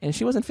 and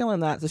she wasn't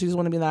feeling that, so she doesn't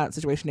want to be in that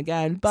situation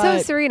again.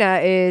 But so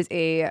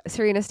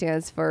Serena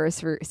stands for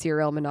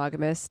serial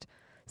monogamist.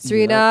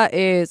 Serena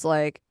is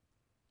like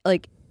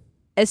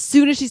as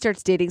soon as she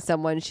starts dating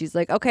someone, she's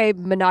like, okay,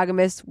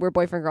 monogamous, we're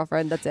boyfriend,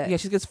 girlfriend, that's it. Yeah,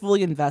 she gets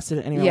fully invested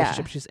in any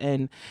relationship she's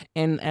in,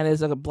 and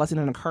is like a blessing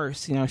and a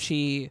curse.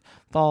 She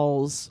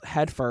falls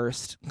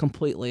headfirst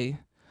completely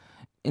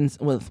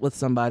with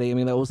somebody. I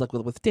mean, that was like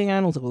with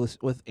Dan, it was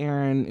like with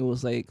Aaron, it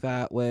was like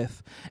that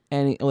with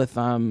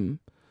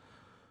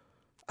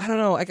I don't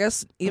know. I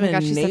guess even oh my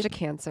gosh, she's Nate, such a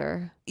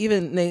Cancer.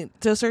 Even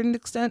Nate, to a certain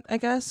extent, I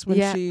guess, when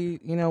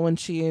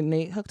she and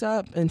Nate hooked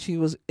up and she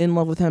was in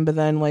love with him, but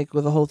then like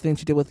with the whole thing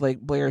she did with like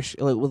Blair,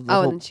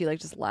 and she like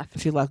just left.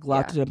 She left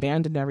and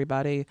abandoned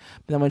everybody.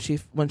 But then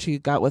when she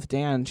got with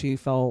Dan, she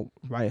fell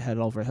right head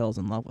over heels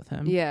in love with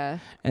him. Yeah.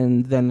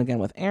 And then again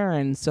with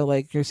Aaron, so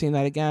like you're seeing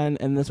that again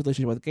in this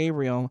relationship with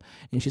Gabriel,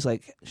 and she's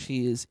like,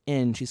 she's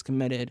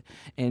committed,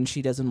 and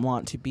she doesn't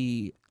want to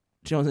be.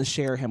 She doesn't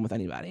share him with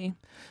anybody.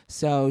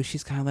 So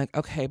she's kind of like,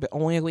 okay, but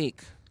only a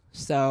week.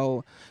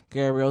 So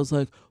Gabriel's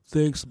like,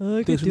 thanks.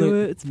 I can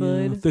do it. It's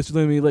fine. Thanks for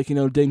letting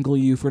me, dangle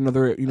you for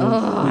another,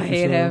 I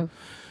hate him.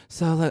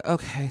 So like,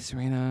 okay,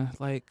 Serena,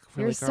 like,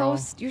 really,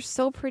 you're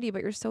so pretty,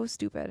 but you're so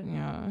stupid.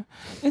 Yeah,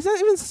 it's not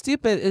even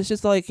stupid. It's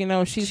just like,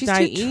 she's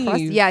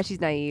naive. Yeah, she's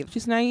naive.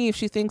 She's naive.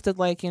 She thinks that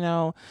like,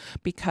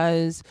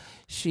 because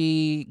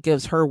she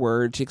gives her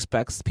word, she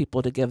expects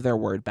people to give their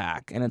word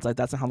back, and it's like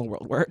that's not how the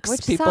world works.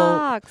 Which people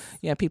sucks.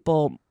 Yeah,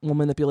 people will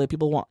manipulate.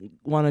 People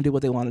want to do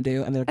what they want to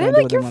do, and they're going and to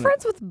do like what you're they want.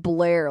 friends with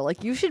Blair.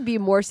 Like you should be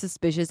more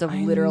suspicious of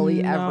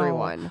literally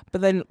everyone. But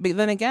then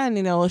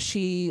again,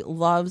 she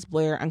loves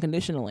Blair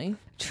unconditionally.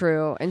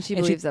 True, and she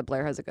believes that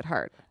Blair has a good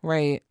heart.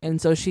 Right,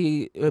 and so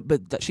she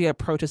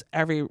approaches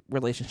every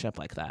relationship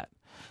like that.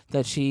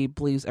 That she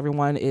believes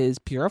everyone is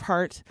pure of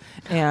heart,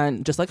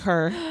 and just like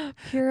her,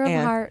 pure of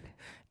heart.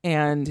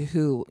 and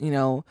who,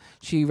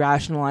 she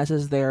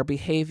rationalizes their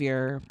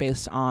behavior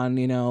based on,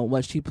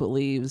 what she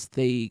believes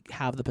they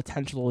have the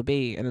potential to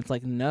be. And it's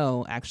like,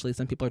 no, actually,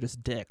 some people are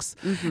just dicks.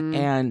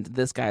 And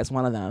this guy is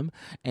one of them.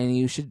 And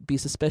you should be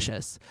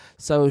suspicious.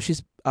 So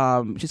she's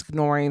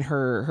ignoring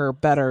her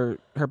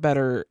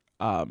better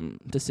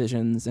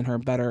decisions and her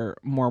better,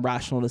 more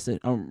rational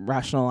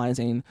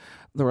rationalizing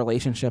the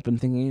relationship and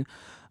thinking,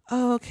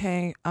 oh,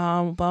 okay,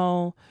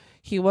 well,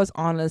 he was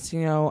honest,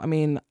 he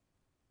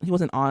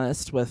wasn't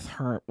honest with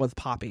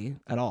Poppy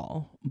at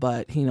all,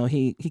 but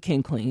he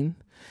came clean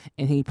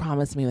and he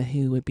promised me that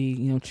he would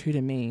be, true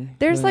to me.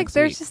 There's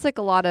just like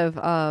a lot of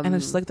and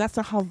it's just like, that's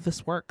not how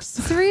this works.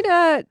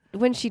 Serena,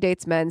 when she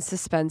dates men,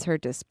 suspends her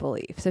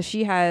disbelief. So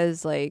she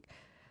has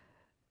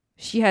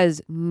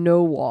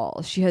no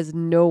walls. She has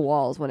no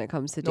walls when it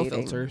comes to dating. No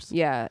filters.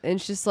 Yeah. And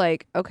it's just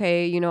like,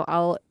 okay,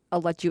 I'll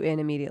let you in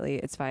immediately.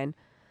 It's fine.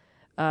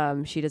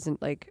 She doesn't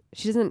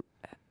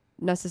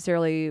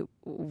necessarily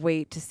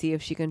wait to see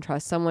if she can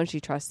trust someone. She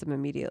trusts them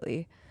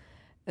immediately.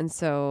 And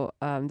so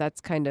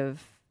that's kind of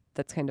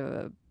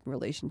a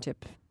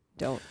relationship.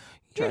 Don't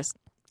trust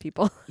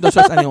people. Don't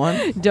trust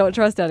anyone. Don't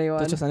trust anyone.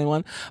 Don't trust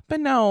anyone.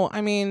 But no,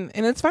 and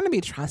it's fun to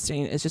be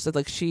trusting. It's just that,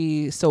 like,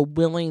 she's so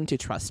willing to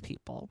trust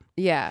people.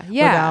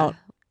 Yeah.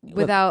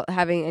 Without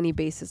having any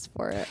basis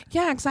for it.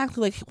 Yeah,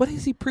 exactly. Like, what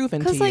has he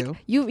proven to you?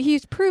 Because,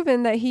 he's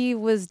proven that he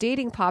was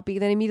dating Poppy,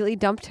 then immediately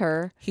dumped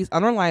her. He's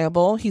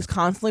unreliable. He's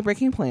constantly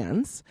breaking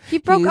plans. He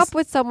broke up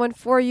with someone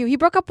for you. He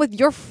broke up with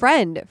your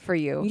friend for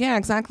you. Yeah,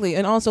 exactly.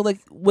 And also, like,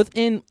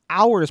 within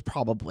hours,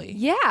 probably.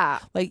 Yeah.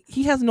 Like,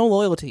 he has no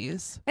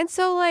loyalties. And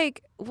so,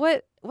 like,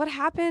 what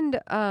happened,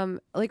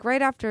 like,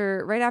 right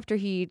after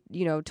he,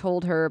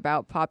 told her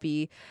about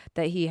Poppy,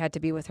 that he had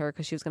to be with her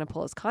because she was going to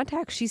pull his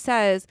contact, she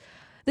says...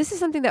 This is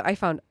something that I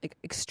found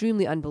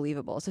extremely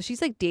unbelievable. So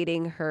she's like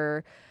dating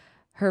her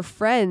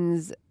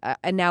friend's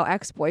and now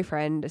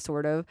ex-boyfriend,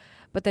 sort of.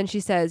 But then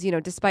she says,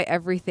 despite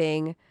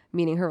everything,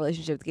 meaning her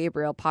relationship with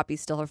Gabriel,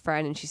 Poppy's still her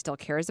friend and she still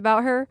cares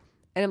about her.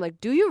 And I'm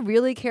like, do you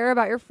really care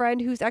about your friend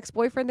who's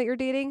ex-boyfriend that you're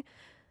dating?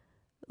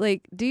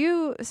 Like, do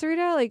you,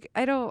 Serena? Like,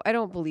 I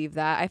don't believe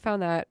that. I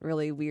found that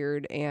really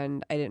weird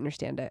and I didn't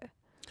understand it.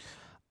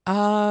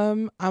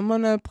 I'm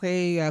gonna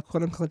play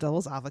quote unquote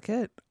devil's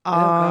advocate. Oh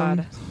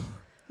God.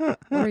 What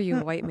are you,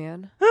 a white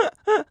man?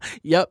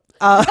 Yep.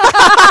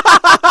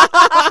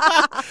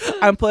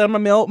 I'm playing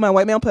my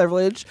white male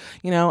privilege.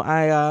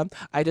 I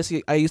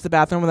use the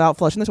bathroom without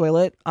flushing the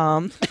toilet.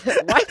 What?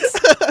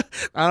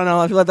 I don't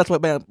know. I feel like that's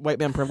what white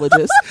man privilege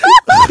is.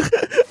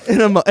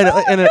 in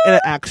an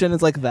action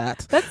is like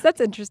that.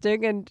 That's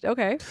interesting and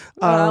okay.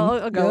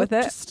 I'll go with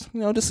it. Just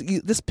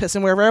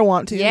pissing wherever I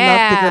want to. Yeah.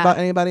 Not thinking about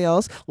anybody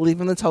else.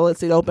 Leaving the toilet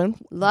seat open.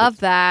 Love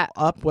that.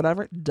 Up,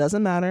 whatever.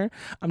 Doesn't matter.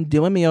 I'm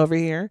doing me over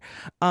here.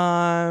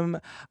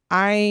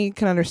 I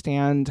can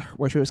understand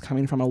where she was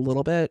coming from a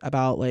little bit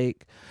about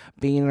like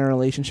being in a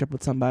relationship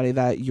with somebody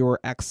that your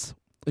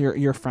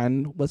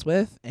friend was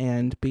with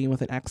and being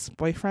with an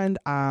ex-boyfriend.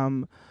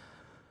 I've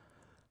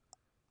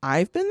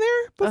been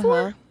there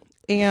before.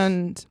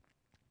 And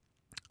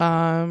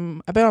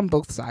I've been on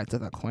both sides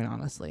of that coin,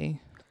 honestly,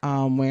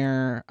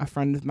 where a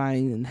friend of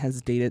mine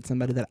has dated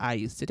somebody that I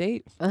used to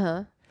date.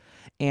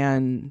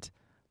 And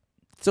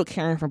still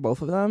caring for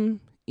both of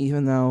them,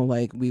 even though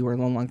like we were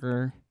no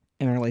longer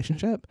in a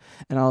relationship.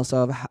 And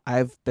also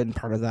I've been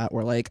part of that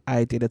where like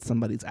I dated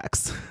somebody's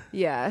ex.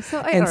 Yeah. So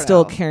and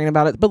still caring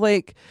about it. But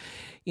like,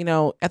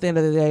 at the end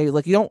of the day,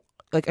 like you don't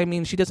like,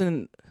 she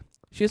doesn't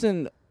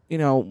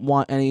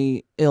want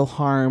any ill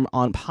harm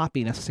on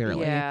Poppy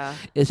necessarily. Yeah.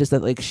 It's just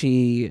that like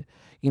she,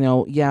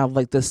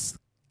 like this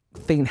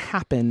thing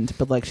happened,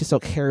 but like she still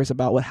cares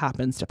about what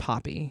happens to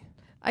Poppy.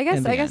 I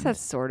guess that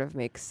sort of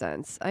makes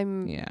sense.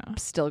 I'm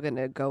still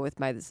gonna go with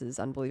my this is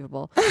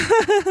unbelievable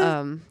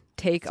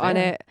take on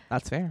it.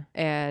 That's fair.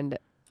 And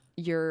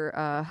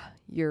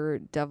your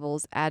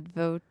devil's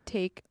advo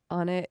take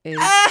on it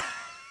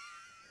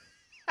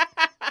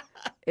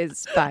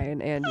is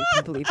fine, and you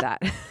can believe that.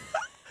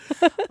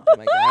 Oh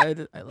my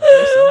God, I love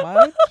you so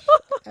much.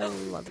 I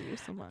love you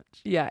so much.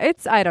 Yeah,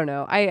 I don't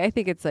know. I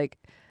think it's like,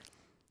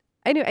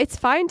 I know it's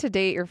fine to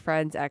date your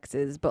friend's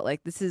exes, but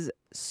like this is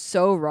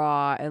so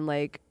raw, and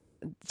like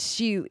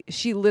she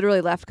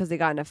literally left because they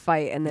got in a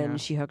fight, and then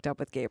she hooked up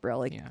with Gabriel.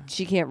 Like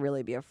she can't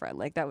really be a friend.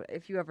 Like that.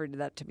 If you ever did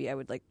that to me, I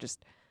would like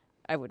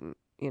I wouldn't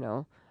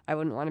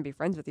want to be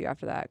friends with you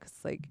after that, because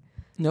like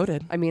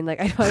noted. I mean, like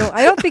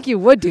I don't think you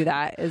would do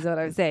that, is what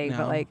I'm saying. No.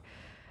 But like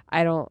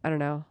I don't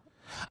know.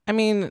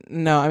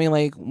 No.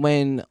 Like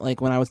when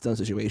I was in those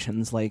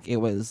situations, like it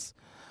was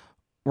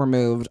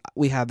removed.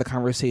 We had the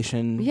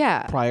conversation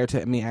prior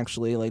to me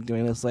actually like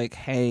doing this, like,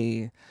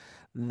 hey,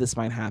 this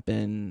might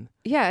happen.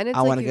 Yeah, and it's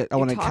I want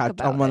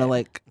to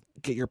like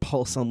get your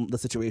pulse on the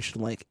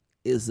situation. Like,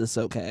 is this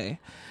okay?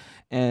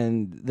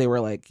 And they were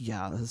like,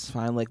 yeah, this is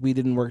fine. Like, we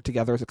didn't work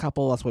together as a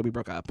couple. That's why we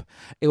broke up.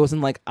 It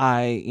wasn't like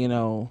I,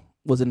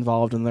 was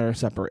involved in their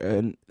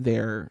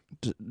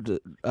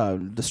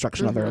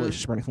destruction of their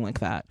relationship or anything like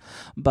that.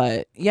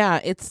 But yeah,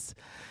 it's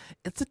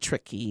it's a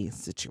tricky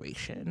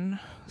situation,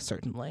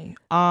 certainly.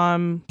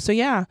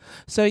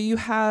 So you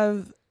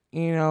have,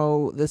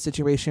 the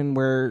situation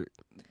where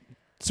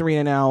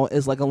Serena now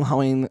is like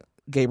allowing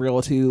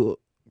Gabriel to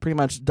pretty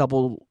much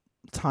double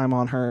time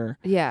on her.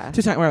 Yeah.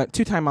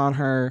 Two time on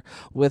her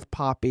with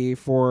Poppy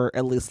for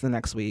at least the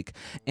next week.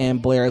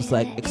 And Blair's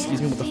like,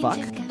 excuse me, what the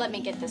fuck? Let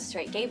me get this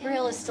straight.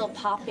 Gabriel is still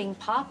popping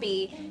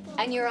Poppy,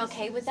 and you're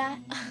okay with that?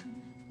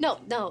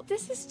 No,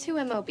 this is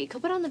too MOB. Go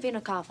put on the Vino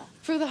Cava.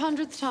 For the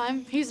 100th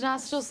time, he's not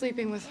still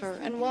sleeping with her.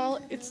 And while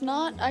it's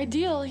not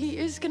ideal, he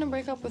is gonna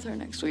break up with her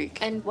next week.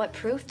 And what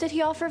proof did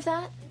he offer of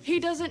that?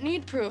 He doesn't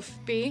need proof,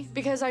 B,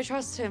 because I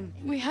trust him.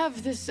 We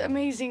have this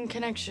amazing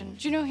connection.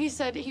 Do you know, he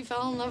said he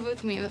fell in love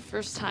with me the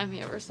first time he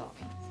ever saw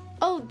me.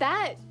 Oh,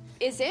 that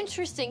is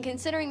interesting,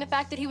 considering the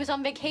fact that he was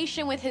on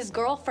vacation with his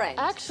girlfriend.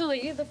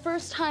 Actually, the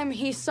first time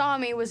he saw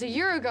me was a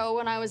year ago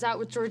when I was out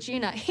with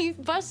Georgina. He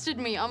busted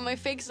me on my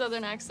fake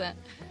Southern accent.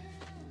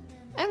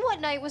 And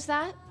what night was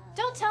that?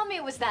 Don't tell me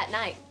it was that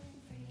night.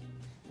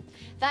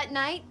 That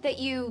night that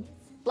you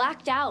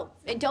blacked out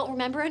and don't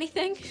remember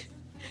anything?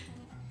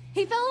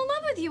 He fell in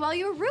love with you while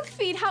you were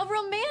roofied. How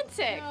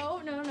romantic.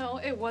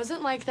 No, it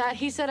wasn't like that.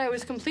 He said I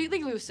was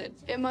completely lucid.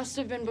 It must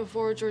have been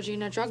before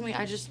Georgina drugged me.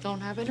 I just don't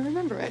happen to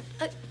remember it.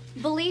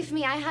 Believe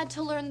me, I had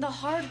to learn the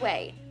hard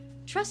way.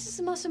 Trust is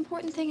the most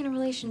important thing in a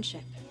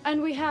relationship.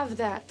 And we have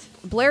that.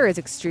 Blair is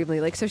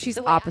extremely so she's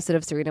opposite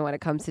of Serena when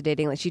it comes to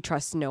dating. Like, she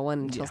trusts no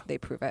one until they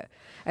prove it.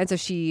 And so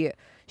she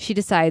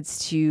decides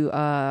to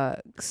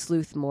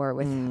sleuth more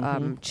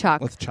with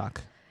Chuck. With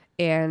Chuck.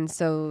 And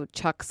so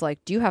Chuck's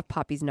like, do you have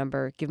Poppy's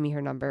number? Give me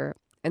her number.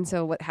 And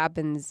so what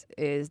happens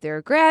is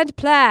their grand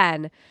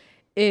plan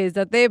is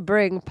that they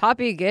bring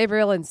Poppy,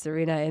 Gabriel, and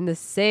Serena in the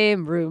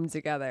same room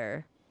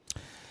together.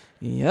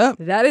 Yep.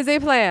 That is a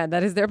plan.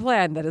 That is their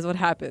plan. That is what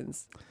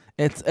happens.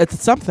 It's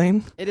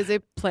something. It is a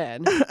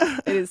plan.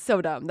 It is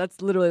so dumb.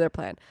 That's literally their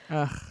plan.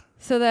 Ugh.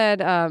 So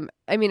then,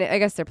 I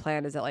guess their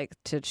plan is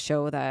to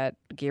show that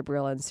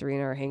Gabriel and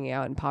Serena are hanging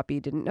out, and Poppy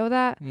didn't know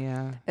that.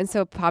 Yeah. And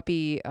so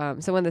Poppy,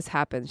 so when this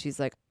happens, she's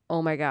like,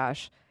 "Oh my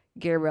gosh,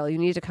 Gabriel, you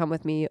need to come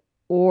with me,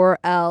 or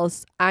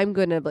else I'm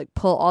gonna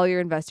pull all your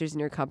investors in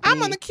your company. I'm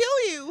gonna kill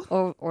you."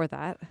 Or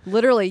that,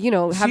 literally,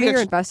 having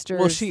your investors.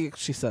 Well, she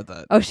said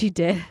that. Oh, she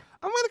did.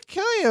 I'm gonna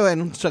kill you,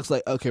 and Chuck's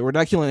like, "Okay, we're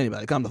not killing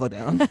anybody. Calm the fuck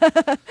down,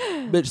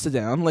 bitch. Sit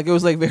down." It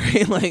was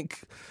very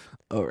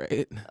all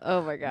right.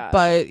 Oh my god.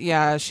 But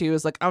yeah, she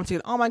was like, "I'm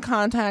taking all my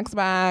contacts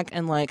back,"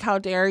 and how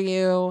dare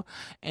you?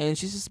 And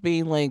she's just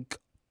being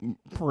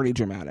pretty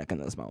dramatic in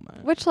this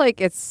moment, which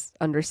it's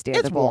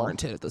understandable. It's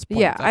warranted at this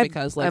point. Yeah, though,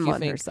 because I'm you on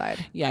think, her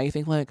side. Yeah, you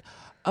think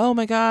oh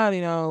my god,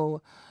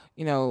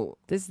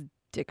 this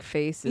dick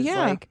face is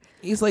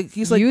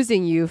he's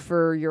using you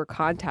for your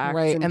contacts,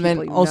 right? And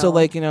then also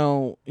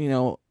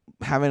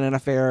having an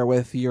affair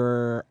with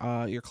your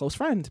close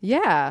friend.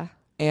 Yeah.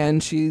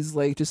 And she's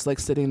just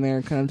sitting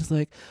there, kind of just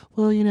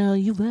well,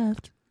 you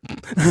left.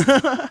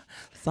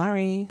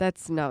 Sorry.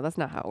 That's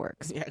not how it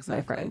works. Yeah, exactly.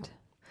 My friend.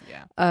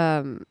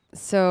 Yeah.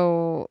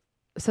 So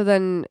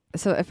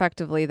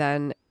effectively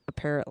then,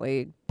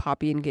 apparently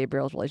Poppy and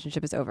Gabriel's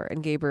relationship is over,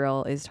 and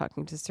Gabriel is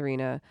talking to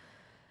Serena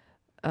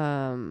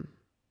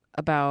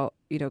about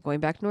going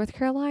back to North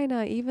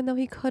Carolina, even though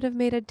he could have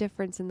made a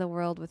difference in the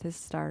world with his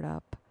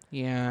startup.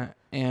 Yeah.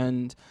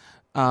 And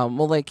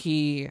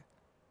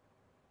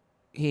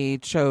he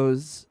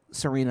chose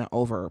Serena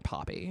over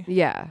Poppy.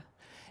 Yeah.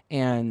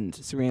 And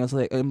Serena's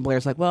and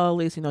Blair's well, at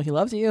least, he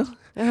loves you.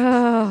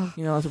 Oh.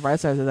 That's the bright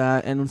side of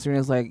that. And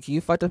Serena's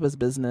you fucked up his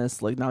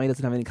business. Now he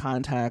doesn't have any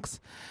contacts.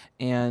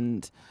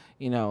 And,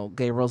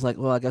 Gabriel's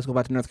well, I guess go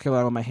back to North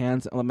Carolina with my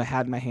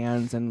hat in my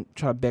hands and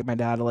try to beg my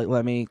dad to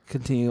let me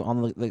continue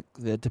on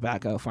the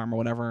tobacco farm or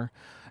whatever.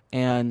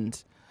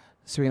 And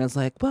Serena's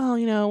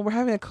well, we're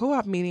having a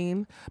co-op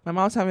meeting. My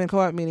mom's having a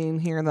co-op meeting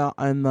here in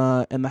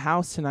the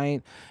house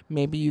tonight.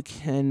 Maybe you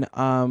can,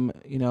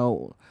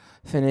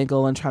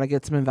 finagle and try to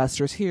get some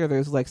investors here.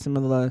 There's some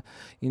of the,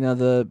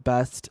 the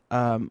best,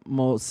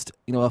 most,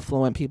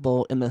 affluent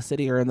people in the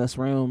city are in this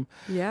room.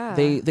 Yeah.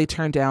 They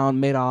turned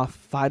down Madoff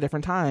 5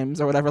 different times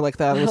or whatever like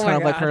that. It was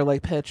kind of her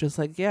pitch. It's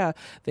yeah,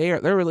 they're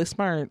really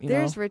smart.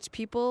 There's rich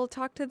people,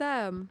 talk to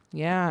them.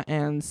 Yeah.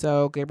 And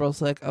so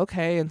Gabriel's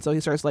okay. And so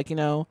he starts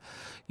pitching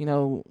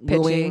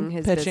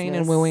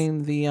and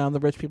wooing the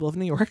rich people of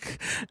New York,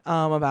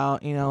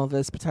 about,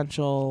 this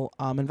potential,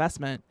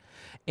 investment.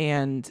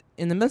 And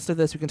in the midst of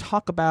this, we can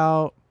talk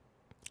about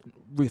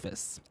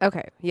Rufus.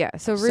 Okay, yeah.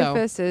 So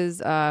Rufus is,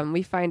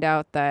 we find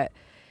out that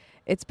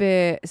it's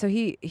been, so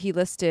he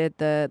listed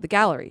the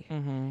gallery.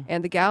 Mm-hmm.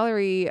 And the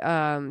gallery,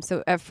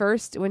 so at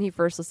first, when he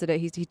first listed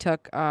it, he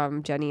took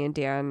Jenny and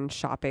Dan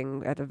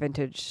shopping at a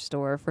vintage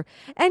store for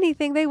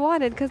anything they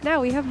wanted, because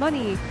now we have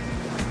money.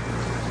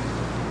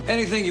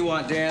 Anything you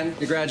want, Dan.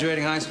 You're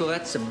graduating high school,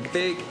 that's a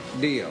big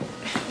deal.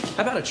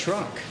 How about a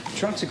trunk?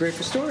 Trunks are great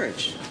for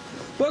storage.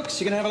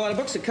 Books, you're gonna have a lot of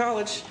books at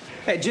college.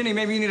 Hey, Ginny,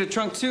 maybe you need a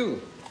trunk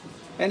too.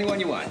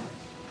 Anyone you want.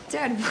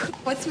 Dad,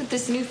 what's with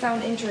this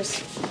newfound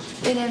interest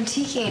in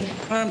antiquing?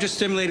 I'm just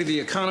stimulating the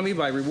economy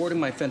by rewarding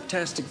my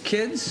fantastic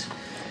kids.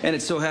 And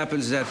it so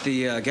happens that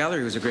the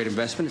gallery was a great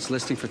investment. It's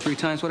listing for 3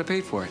 times what I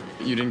paid for it.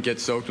 You didn't get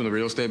soaked when the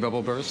real estate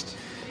bubble burst?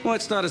 Well,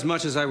 it's not as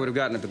much as I would have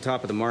gotten at the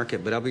top of the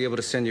market, but I'll be able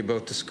to send you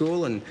both to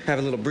school and have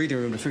a little breathing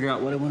room to figure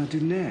out what I want to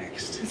do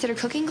next. Consider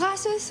cooking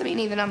classes? I mean,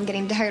 even I'm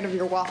getting tired of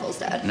your waffles,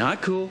 Dad.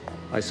 Not cool.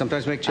 I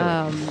sometimes make chili.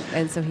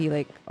 And so he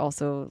like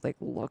also like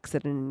looks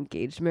at an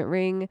engagement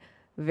ring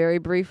very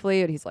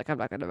briefly, and he's like, I'm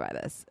not going to buy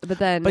this.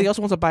 But he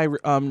also wants to buy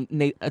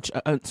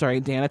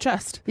Dan a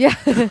chest. Yeah,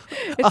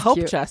 a hope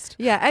cute. chest.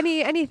 Yeah,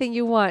 anything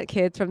you want,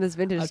 kids, from this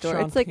vintage store.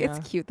 Trunk, it's like yeah.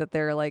 it's cute that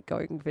they're like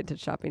going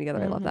vintage shopping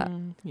together. I love that.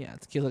 Yeah,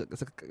 it's cute.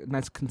 It's a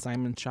nice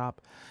consignment shop,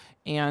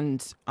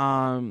 and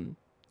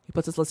he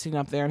puts his listing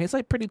up there, and he's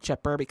like pretty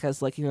chipper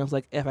because like it's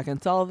like if I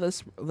can sell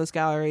this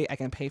gallery, I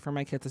can pay for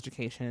my kids'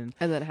 education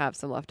and then have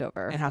some left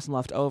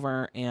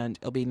over, and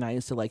it'll be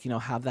nice to like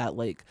have that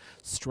like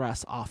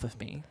stress off of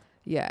me.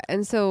 Yeah,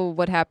 and so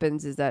what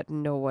happens is that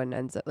no one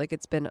ends up, like,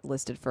 it's been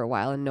listed for a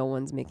while and no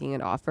one's making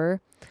an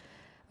offer.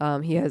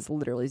 He has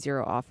literally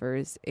 0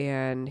 offers,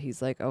 and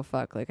he's like, oh,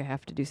 fuck, like, I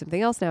have to do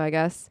something else now, I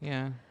guess.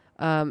 Yeah.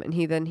 And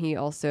he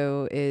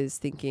also is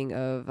thinking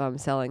of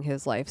selling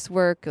his life's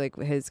work, like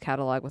his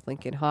catalog with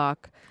Lincoln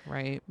Hawk.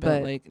 Right,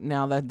 but like,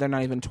 now that they're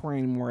not even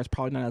touring anymore, it's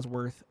probably not as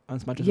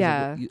much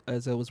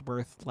as it was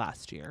worth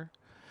last year.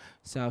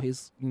 So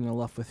he's,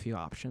 left with few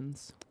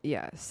options.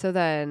 Yeah, so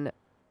then...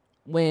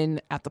 When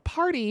at the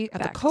party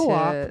at the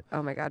co-op,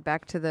 oh my god,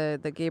 back to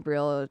the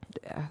Gabriel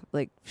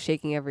like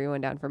shaking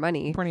everyone down for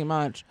money. Pretty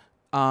much.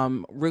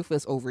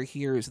 Rufus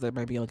overhears there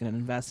might be like an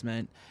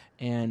investment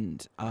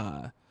and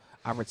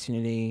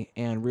opportunity,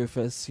 and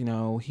Rufus,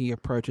 he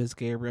approaches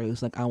Gabriel.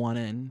 He's like, I want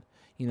in.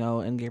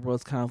 And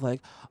Gabriel's kind of like,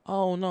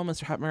 oh no,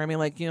 Mr. Hammer. I mean,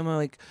 like,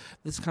 like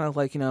this is kind of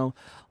like, a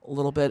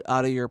little bit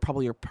out of your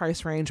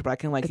price range, but I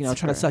can like, try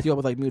to set you up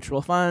with like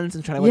mutual funds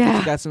and try to like get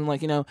you guys some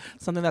like,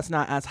 something that's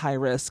not as high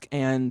risk.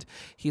 And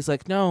he's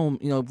like, no,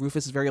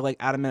 Rufus is very like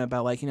adamant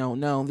about like,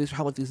 no, these are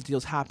how like these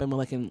deals happen. We're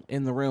like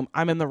in the room.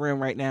 I'm in the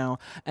room right now,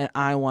 and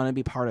I want to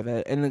be part of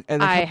it. And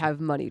I have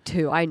money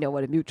too. I know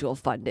what a mutual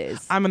fund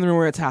is. I'm in the room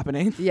where it's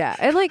happening. Yeah,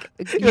 and like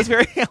it was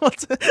very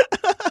Hamilton.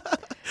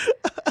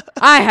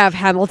 I have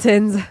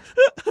Hamiltons.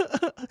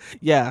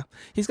 Yeah,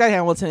 he's got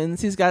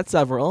Hamiltons. He's got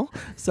several.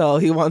 So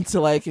he wants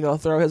to like,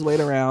 throw his weight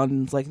around,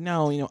 and it's like,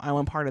 no, I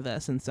want part of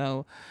this. And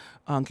so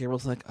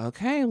Gabriel's like,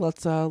 okay,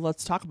 let's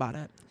talk about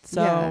it.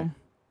 So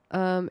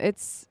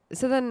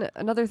so then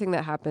another thing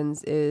that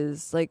happens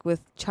is like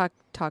with Chuck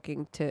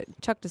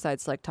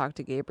decides to like talk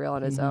to Gabriel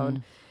on his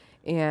own.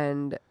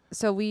 And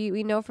so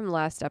we know from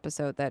last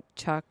episode that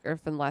from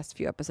the last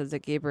few episodes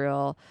that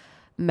Gabriel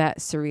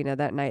met Serena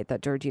that night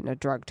that Georgina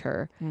drugged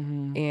her.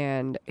 And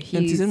in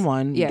season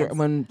 1,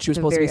 when she was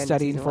supposed to be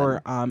studying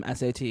for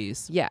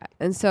SATs. Yeah.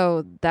 And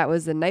so that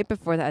was the night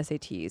before the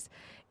SATs.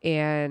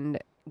 And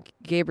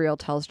Gabriel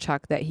tells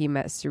Chuck that he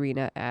met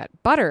Serena at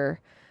Butter,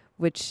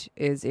 which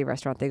is a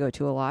restaurant they go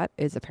to a lot,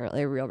 is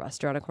apparently a real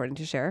restaurant according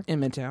to Cher. In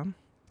Midtown.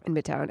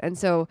 And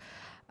so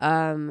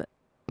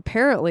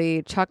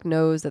apparently Chuck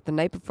knows that the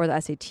night before the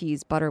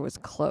SATs, Butter was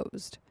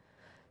closed.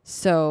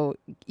 So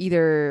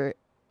either...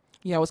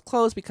 Yeah, it was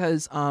closed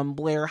because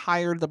Blair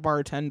hired the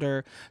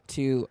bartender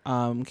to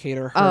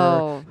cater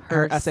her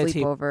SAT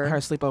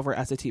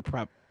sleepover SAT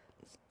prep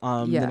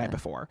the night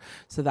before.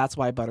 So that's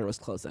why Butter was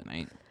closed that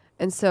night.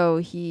 And so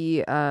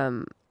he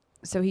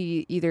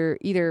either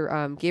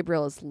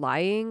Gabriel is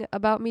lying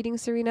about meeting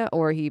Serena,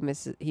 or he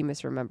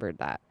misremembered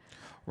that.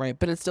 Right,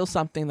 but it's still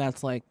something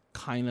that's like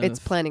kind of... It's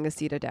planting a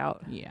seed of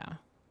doubt. Yeah.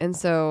 And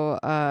so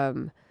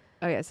so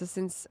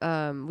since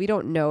we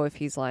don't know if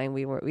he's lying,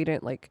 we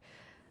didn't like...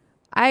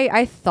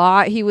 I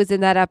thought he was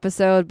in that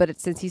episode,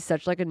 but since he's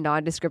such like a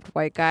nondescript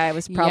white guy, it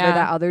was probably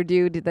that other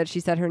dude that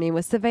she said her name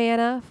was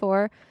Savannah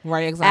for.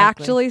 Right,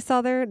 exactly. Actually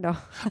Southern? No.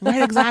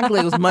 Right, exactly.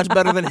 It was much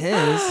better than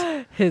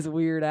his. His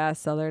weird ass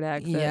Southern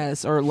accent.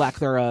 Yes, or lack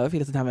thereof. He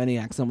doesn't have any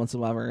accent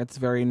whatsoever. It's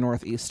very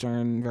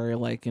Northeastern, very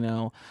like,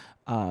 not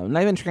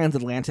even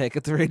transatlantic.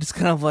 It's very just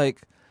kind of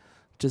like,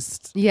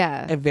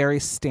 a very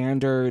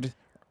standard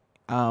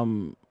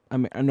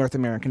a North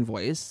American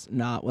voice,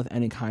 not with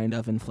any kind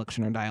of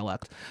inflection or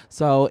dialect.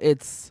 So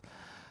it's,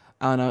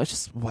 I don't know, it's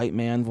just white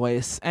man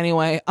voice.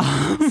 Anyway.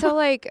 So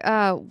like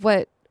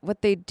what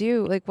they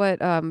do, like what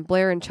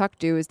Blair and Chuck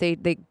do is they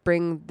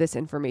bring this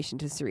information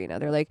to Serena.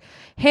 They're like,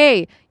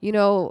 hey,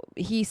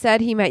 he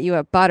said he met you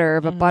at Butter,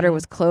 but Butter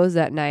was closed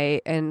that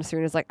night. And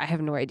Serena's like, I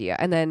have no idea.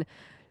 And then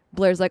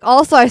Blair's like,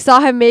 also, I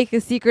saw him make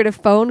a secretive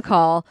phone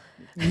call.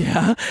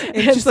 Yeah.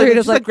 And she's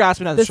like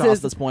grasping at the straws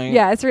at this point.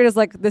 Yeah. And Serena's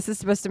like, this is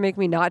supposed to make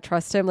me not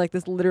trust him. Like,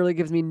 this literally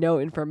gives me no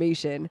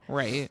information.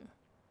 Right.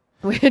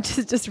 Which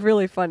is just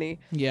really funny.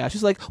 Yeah.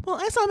 She's like, well,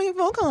 I saw him make a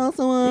phone call.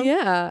 So,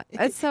 yeah.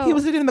 And so he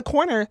was sitting in the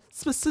corner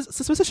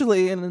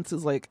suspiciously. And it's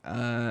just like,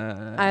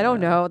 I don't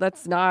know.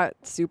 That's not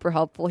super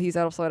helpful. He's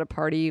also at a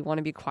party. You want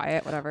to be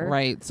quiet, whatever.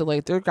 Right. So,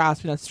 like, they're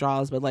grasping at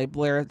straws. But, like,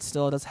 Blair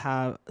still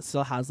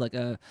has, like,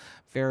 a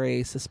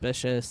very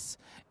suspicious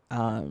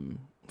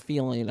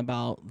feeling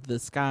about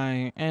this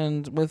guy,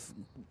 and with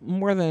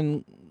more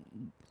than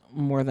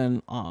what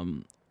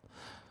am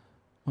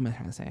I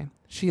trying to say?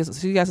 She has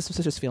a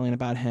suspicious feeling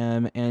about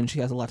him, and she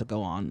has a lot to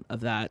go on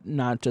of that,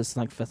 not just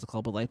like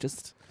physical, but like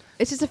just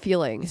it's just a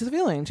feeling. It's just a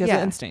feeling. She has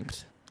an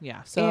instinct.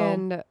 Yeah. So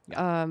and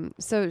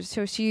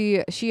so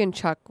she and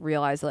Chuck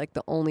realize like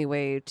the only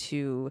way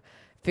to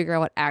figure out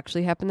what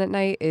actually happened that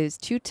night is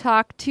to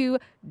talk to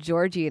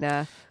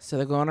Georgina. So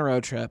they go on a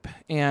road trip,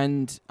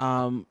 and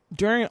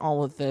during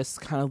all of this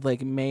kind of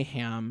like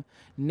mayhem,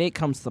 Nate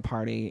comes to the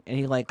party, and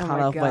he like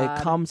kind of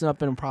like comes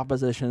up and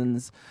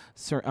propositions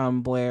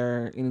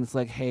Blair, and it's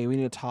like, hey, we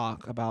need to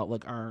talk about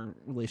like our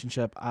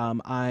relationship.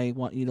 I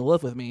want you to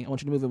live with me. I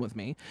want you to move in with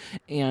me.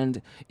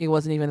 And it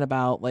wasn't even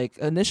about like,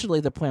 initially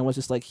the plan was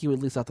just like he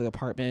would lease out the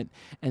apartment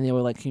and they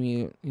would like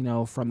commute,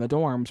 from the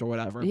dorms or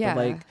whatever. Yeah.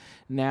 But like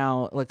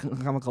now, like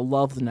kind of like a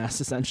love nest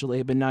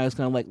essentially. But now it's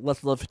kind of like,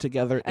 let's live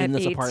together in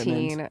this 18,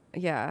 apartment.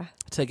 Yeah.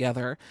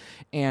 Together.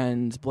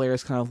 And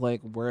Blair's kind of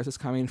like, where is this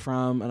coming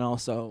from? And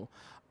also,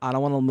 I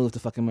don't want to move to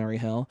fucking Murray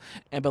Hill.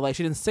 But like,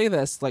 she didn't say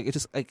this. Like, it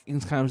just like,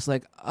 it's kind of just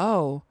like,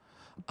 oh,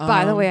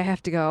 by the way, I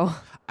have to go.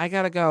 I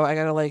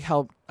gotta like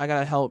help. I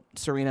gotta help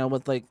Serena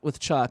with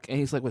Chuck. And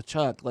he's like, with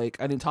Chuck, like,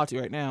 I didn't talk to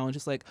you right now. And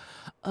just like,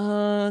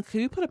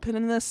 could you put a pin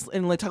in this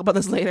and like talk about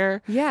this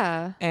later?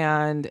 Yeah.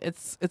 And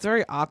it's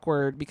very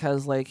awkward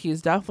because like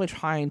he's definitely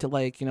trying to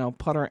like,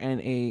 put her in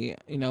a,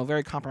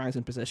 very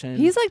compromising position.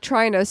 He's like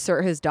trying to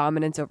assert his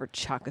dominance over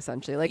Chuck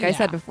essentially. Like I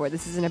said before,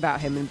 this isn't about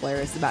him and Blair,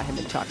 it's about him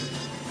and Chuck.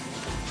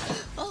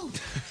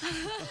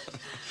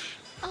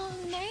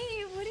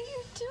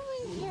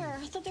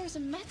 There was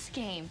a Mets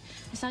game.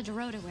 I saw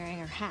Dorota wearing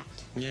her hat.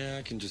 Yeah,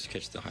 I can just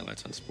catch the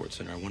highlights on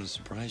SportsCenter. I want to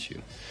surprise you.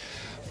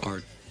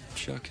 Are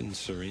Chuck and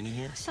Serena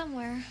here?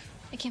 Somewhere.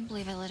 I can't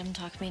believe I let him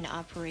talk me into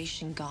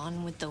Operation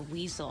Gone with the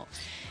Weasel.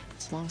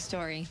 It's a long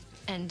story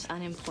and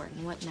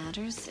unimportant. What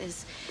matters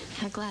is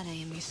how glad I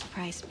am you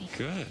surprised me.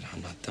 Good.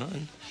 I'm not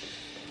done.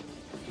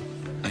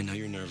 I know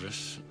you're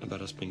nervous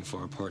about us being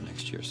far apart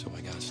next year, so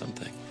I got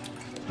something.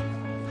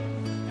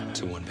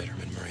 It's a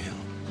one-bedroom in Murray Hill.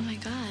 Oh, my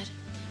God.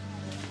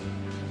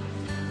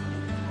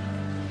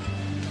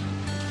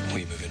 Will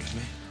you move in with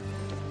me?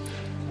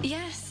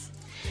 Yes.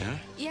 Yeah?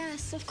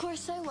 Yes, of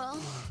course I will.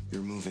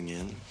 You're moving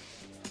in?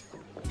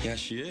 Yeah,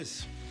 she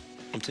is.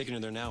 I'm taking her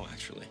there now,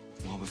 actually.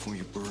 Well, before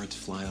your birds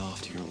fly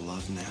off to your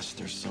love nest,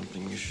 there's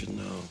something you should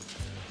know.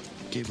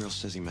 Gabriel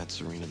says he met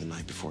Serena the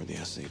night before the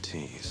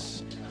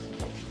SATs.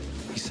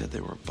 He said they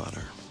were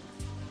butter.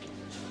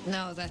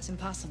 No, that's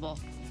impossible.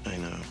 I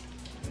know.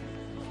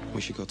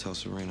 We should go tell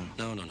Serena.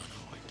 No. Wait.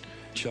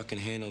 Chuck can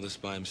handle this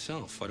by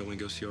himself. Why don't we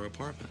go see our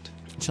apartment?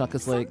 Chuck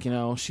is like,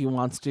 she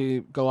wants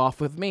to go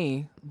off with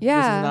me. Yeah.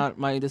 This is not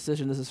my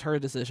decision. This is her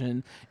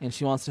decision. And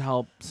she wants to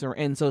help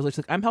Serena. And so it's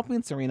like, I'm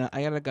helping Serena.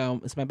 I gotta go.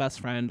 It's my best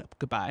friend.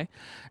 Goodbye.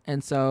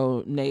 And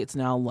so Nate's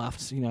now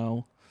left,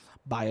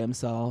 by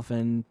himself.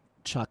 And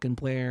Chuck and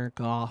Blair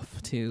go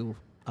off to...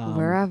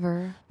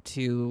 wherever.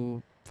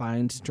 To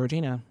find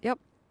Georgina. Yep.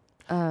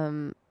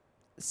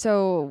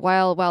 So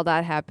while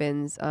that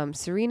happens,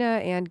 Serena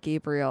and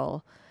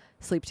Gabriel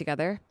sleep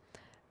together.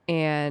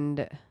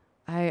 And...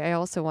 I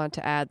also want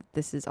to add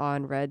this is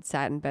on red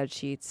satin bed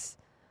sheets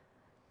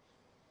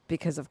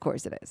because of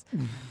course it is.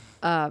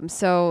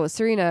 So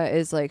Serena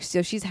is like,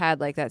 so she's had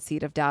like that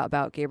seed of doubt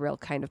about Gabriel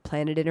kind of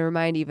planted in her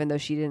mind, even though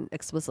she didn't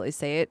explicitly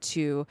say it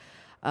to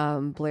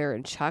Blair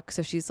and Chuck.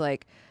 So she's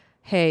like,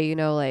 hey,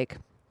 like,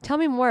 tell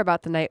me more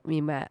about the night we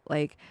met.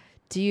 Like,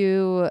 do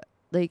you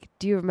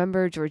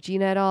remember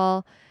Georgina at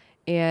all?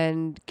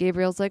 And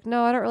Gabriel's like,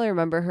 no, I don't really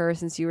remember her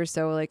since you were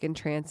so like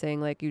entrancing.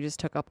 Like you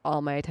just took up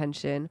all my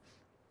attention.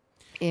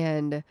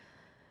 And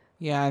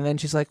then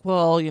she's like,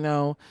 well,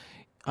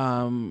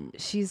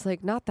 she's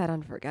like, not that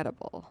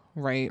unforgettable,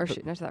 right? Or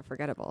not that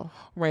forgettable,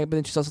 right? But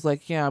then she's also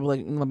like, yeah, but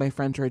like my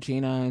friend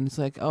Georgina, and it's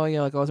like, oh yeah,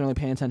 like I wasn't really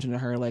paying attention to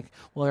her. Like,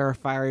 well, her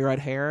fiery red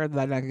hair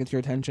that not get your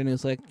attention.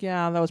 It's like,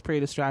 yeah, that was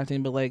pretty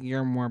distracting, but like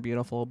you're more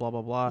beautiful, blah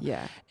blah blah.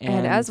 Yeah,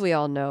 and as we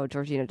all know,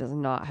 Georgina does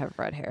not have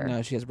red hair.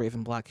 No, she has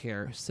raven black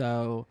hair.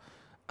 So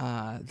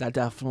that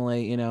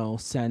definitely,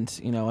 sent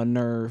a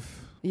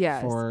nerve.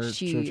 Yeah, for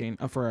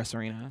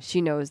Serena.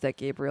 She knows that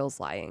Gabriel's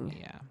lying.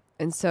 Yeah.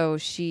 And so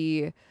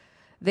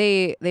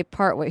they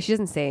part ways. She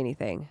doesn't say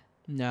anything.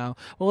 No.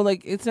 Well,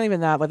 like, it's not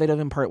even that. Like, they don't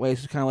even part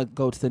ways. She kind of, like,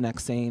 go to the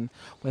next scene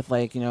with,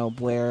 like,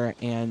 Blair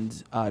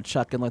and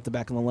Chuck in, like, the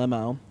back of the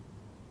limo.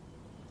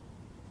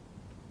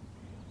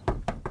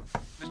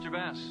 Mr.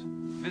 Bass,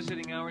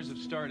 visiting hours have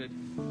started.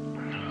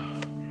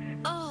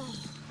 Oh.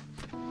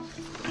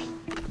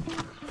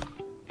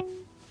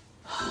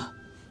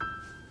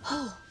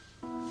 Oh.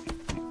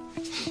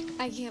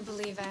 I can't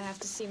believe I have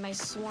to see my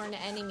sworn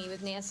enemy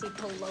with Nancy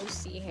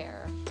Pelosi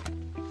hair.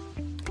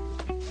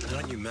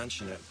 Now that you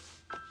mention it,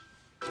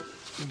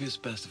 maybe it's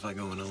best if I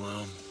go in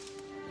alone.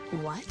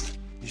 What?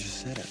 You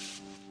just said it.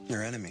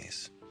 You're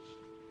enemies.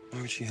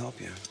 Why would she help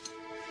you?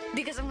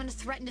 Because I'm going to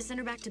threaten to send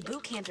her back to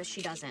boot camp if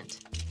she doesn't.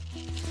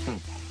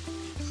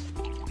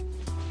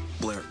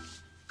 Blair,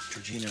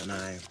 Georgina and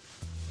I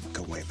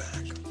go way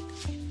back.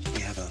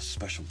 We have a a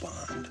special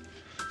bond.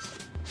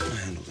 I'll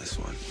handle this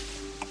one.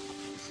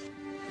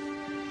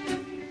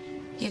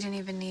 You didn't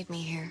even need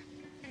me here.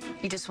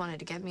 You just wanted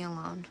to get me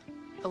alone.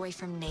 Away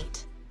from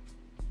Nate.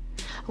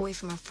 Away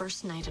from our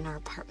first night in our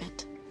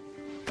apartment.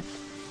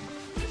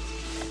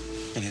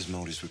 And his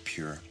motives were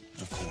pure,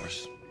 of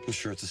course. I'm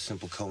sure it's a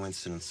simple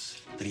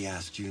coincidence that he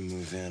asked you to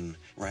move in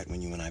right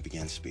when you and I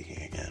began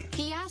speaking again.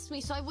 He asked me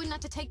so I wouldn't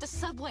have to take the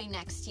subway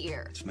next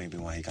year. It's maybe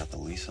why he got the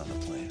lease on the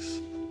place.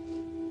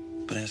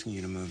 But asking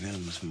you to move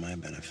in was for my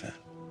benefit.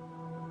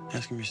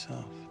 Ask him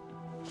yourself,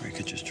 or you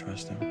could just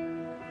trust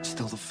him.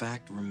 Still, the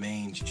fact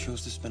remains you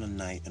chose to spend a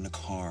night in a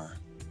car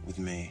with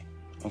me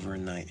over a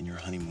night in your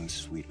honeymoon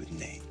suite with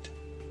Nate.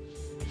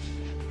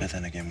 But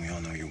then again, we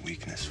all know your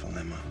weakness for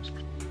limos.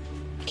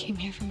 I came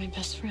here for my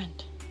best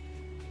friend.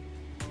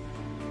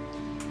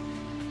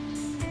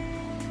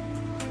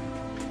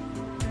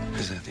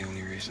 Is that the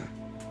only reason?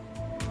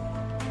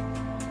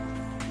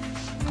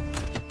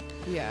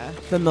 Yeah.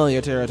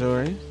 Familiar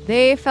territory.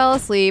 They fell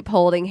asleep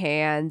holding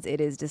hands.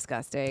 It is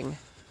disgusting.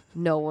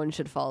 No one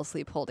should fall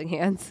asleep holding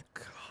hands.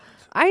 God.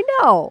 I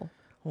know.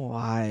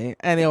 Why?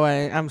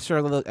 Anyway, I'm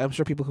sure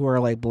people who are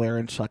like Blair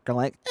and Chuck are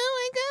like,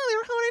 oh my god,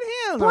 they're holding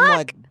hands. I'm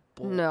like,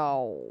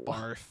 no.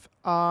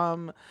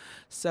 Barf.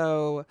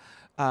 So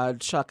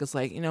Chuck is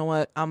like, you know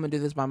what? I'm gonna do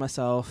this by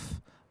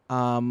myself.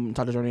 Talk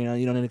to Serena,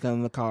 you don't need to come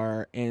in the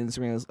car. And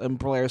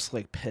Blair's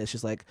like pissed.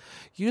 She's like,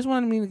 you just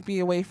wanted me to be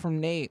away from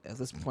Nate at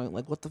this point.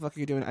 Like, what the fuck are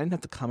you doing? I didn't have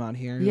to come out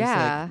here.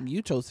 Yeah. Like,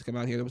 you chose to come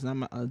out here. It was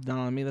not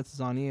on me. That's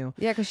on you.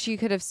 Yeah, because she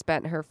could have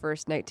spent her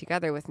first night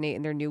together with Nate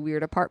in their new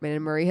weird apartment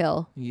in Murray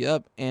Hill.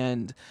 Yep.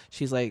 And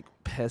she's like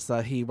pissed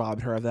that he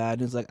robbed her of that.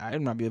 And he's like, I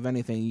didn't rob you of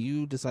anything.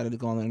 You decided to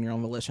go on your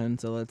own volition,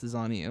 so it is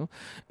on you.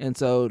 And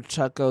so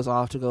Chuck goes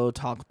off to go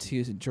talk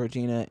to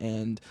Georgina,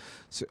 and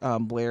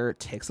Blair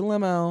takes a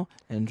limo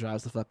and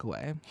drives the fuck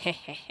away.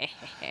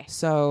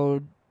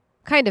 So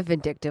kind of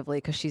vindictively,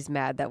 because she's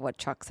mad that what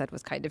Chuck said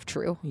was kind of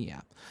true.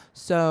 Yeah.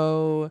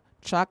 So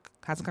Chuck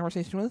has a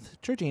conversation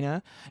with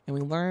Georgina, and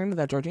we learned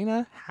that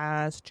Georgina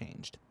has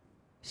changed.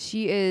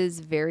 She is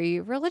very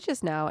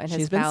religious now and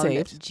has been found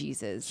saved.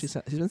 Jesus. She's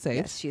been saved.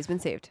 Yes, she has been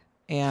saved.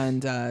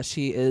 And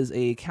she is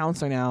a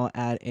counselor now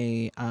at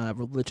a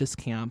religious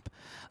camp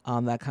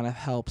that kind of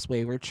helps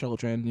wayward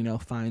children,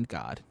 find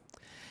God.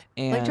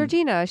 And like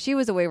Georgina, she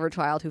was a wayward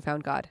child who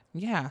found God.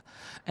 Yeah.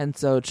 And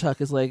so Chuck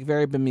is like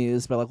very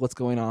bemused by like what's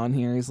going on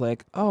here. He's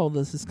like, oh,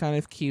 this is kind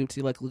of cute.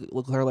 He like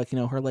look at her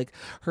like,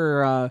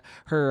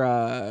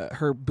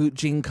 her boot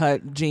jean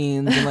cut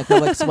jeans and like her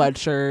like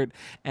sweatshirt,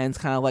 and it's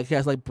kind of like she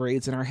has like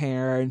braids in her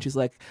hair, and she's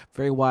like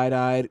very wide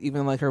eyed.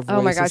 Even like her voice.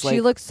 Oh my god, is, like,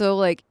 she looks so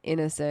like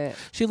innocent.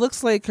 She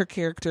looks like her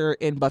character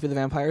in Buffy the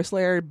Vampire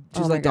Slayer.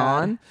 She's like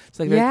God. Dawn.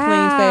 She's like very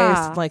clean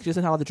faced. Like she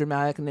doesn't have all the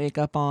dramatic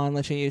makeup on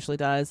like she usually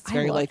does. It's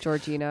very I love like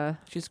Georgina.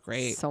 She's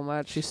great. So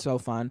much. She's so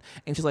fun.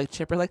 And she's like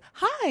chipper, like,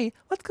 hi,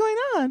 what's going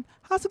on?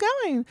 How's it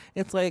going?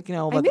 It's like,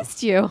 like, I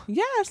missed you.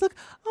 Yeah. It's like,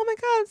 oh my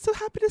God, so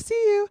happy to see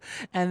you.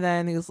 And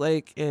then he's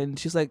like, and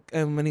she's like,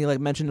 and when he like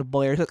mentioned to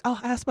Blair, he's like, oh,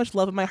 I have so much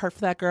love in my heart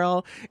for that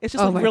girl. It's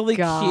just like really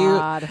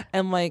cute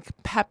and like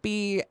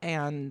peppy.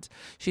 And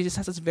she just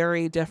has this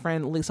very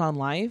different lease on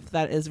life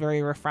that is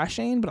very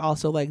refreshing, but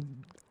also like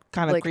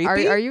kind of like,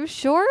 creepy. Are you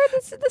sure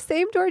this is the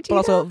same Georgina?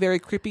 But also very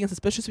creepy and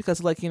suspicious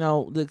because like,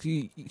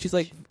 she's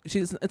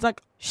it's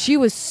like she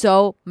was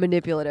so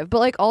manipulative. But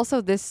like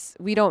also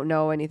we don't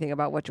know anything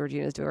about what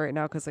Georgina's doing right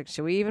now, because like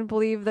should we even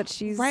believe that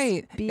she's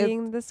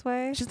being this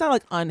way? She's not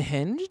like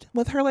unhinged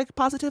with her like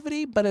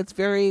positivity, but it's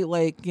very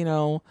like,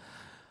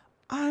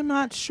 I'm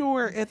not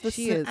sure if this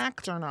is an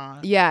act or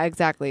not. Yeah,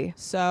 exactly.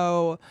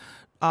 So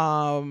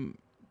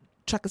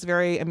Chuck is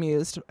very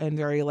amused and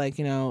very like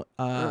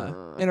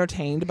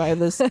entertained by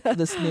this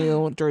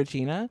new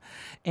Georgina,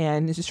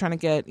 and he's just trying to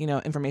get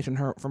information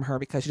from her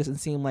because she doesn't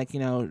seem like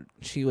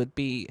she would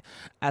be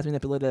as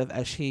manipulative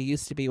as she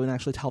used to be when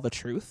actually tell the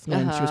truth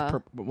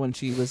when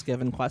she was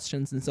given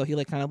questions. And so he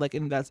like kind of like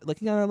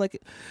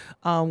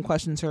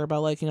questions her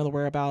about like the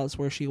whereabouts,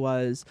 where she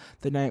was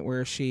the night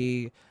where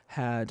she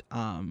had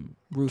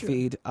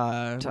roofied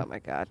oh my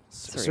god,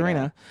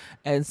 Serena.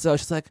 And so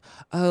she's like,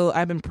 oh,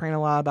 I've been praying a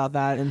lot about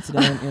that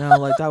incident,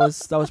 like that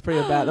was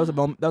pretty bad.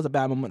 That was a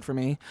bad moment for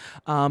me.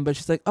 But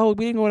she's like, oh,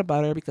 we didn't go to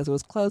Butter because it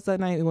was closed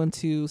that night. We went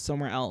to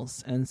somewhere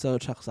else. And so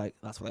Chuck's like,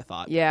 that's what I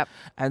thought. Yeah.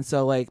 And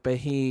so like, but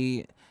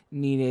he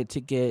needed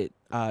to get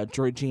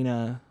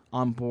Georgina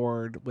on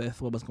board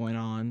with what was going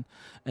on,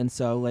 and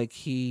so like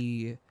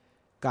he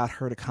got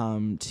her to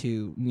come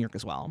to New York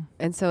as well.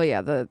 And so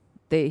yeah,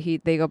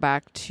 they go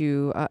back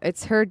to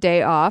it's her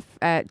day off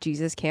at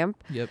Jesus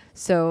camp. Yep.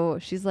 So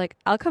she's like,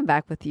 I'll come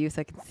back with you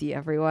so I can see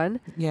everyone.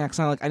 Yeah,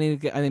 because I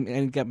need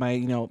to get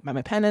my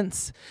my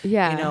penance.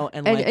 Yeah.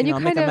 And you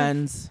kind make of,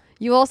 amends.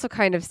 You also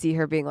kind of see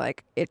her being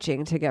like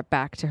itching to get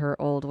back to her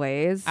old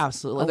ways.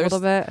 Absolutely. A little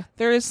bit.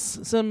 There's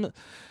some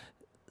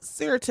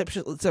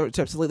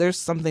stereotypically there's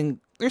something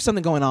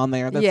going on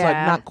there that's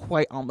like not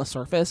quite on the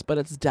surface, but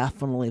it's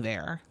definitely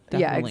there.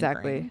 Yeah,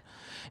 exactly. Ingrained.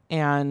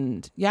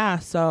 And yeah,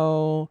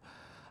 so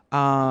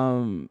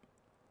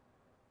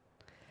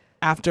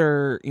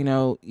after,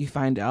 you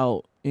find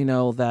out,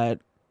 that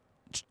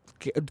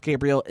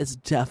Gabriel is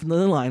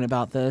definitely lying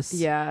about this.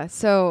 Yeah.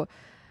 So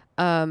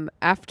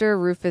after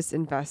Rufus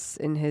invests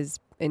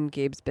in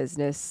Gabe's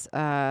business,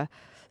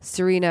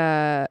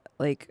 Serena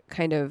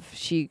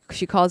she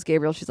calls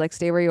Gabriel. She's like,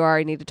 stay where you are.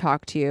 I need to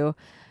talk to you.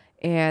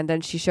 And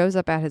then she shows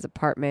up at his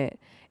apartment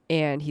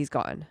and he's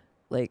gone.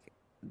 Like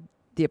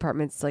the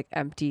apartment's like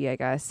empty, I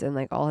guess. And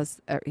like all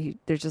his,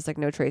 there's just like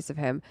no trace of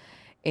him.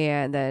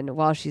 And then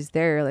while she's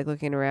there, like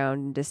looking around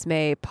in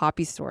dismay,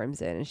 Poppy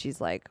storms in and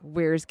she's like,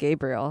 where's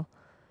Gabriel?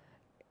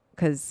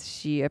 Because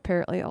she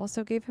apparently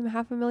also gave him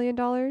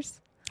 $500,000.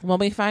 Well,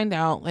 we find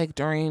out like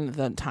during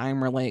the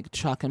time where like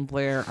Chuck and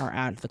Blair are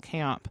at the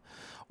camp,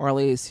 or at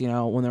least,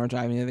 when they were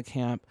driving to the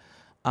camp,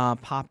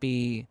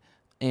 Poppy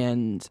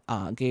and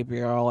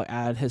Gabriel are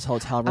at his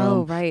hotel room.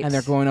 Oh, right. And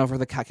they're going over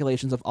the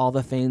calculations of all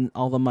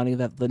the money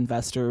that the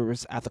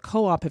investors at the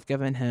co-op have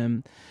given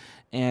him.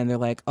 And they're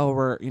like, oh,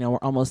 we're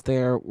almost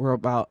there. We're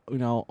about, we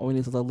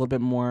need a little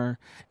bit more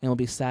and we'll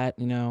be set,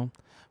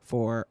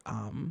 for,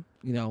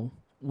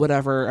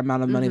 whatever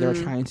amount of money they're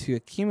trying to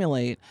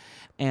accumulate.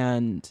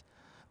 And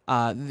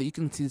you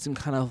can see some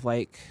kind of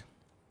like,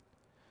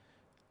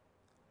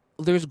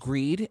 there's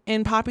greed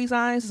in Poppy's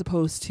eyes as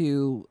opposed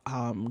to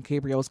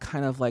Gabriel's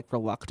kind of like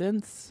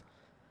reluctance.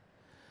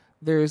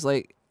 There's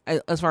like,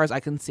 as far as I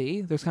can see,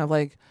 there's kind of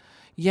like,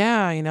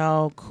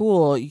 yeah,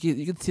 cool.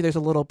 You can see there's a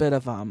little bit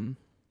of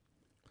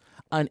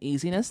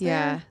uneasiness there.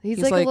 Yeah,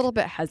 he's like a little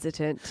bit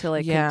hesitant to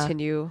like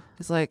continue.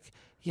 He's like,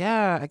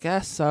 yeah, I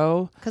guess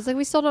so. Because like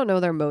we still don't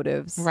know their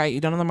motives. Right, you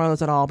don't know their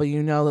motives at all, but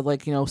that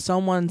like,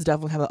 someone's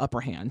definitely have an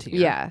upper hand here.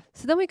 Yeah.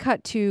 So then we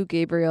cut to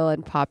Gabriel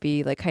and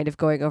Poppy like kind of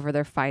going over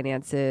their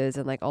finances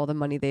and like all the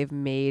money they've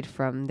made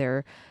from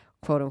their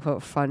quote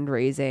unquote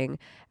fundraising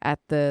at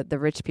the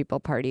rich people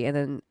party. And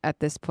then at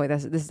this point,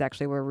 this is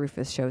actually where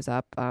Rufus shows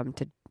up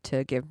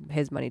to give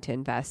his money to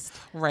invest.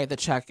 Right, the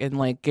check. And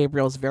like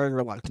Gabriel's very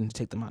reluctant to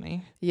take the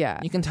money. Yeah.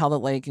 You can tell that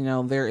like,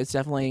 there is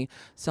definitely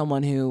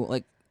someone who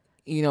like,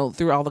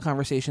 through all the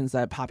conversations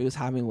that Poppy was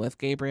having with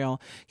Gabriel,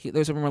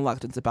 there's some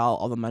reluctance about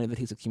all the money that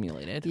he's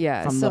accumulated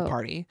from the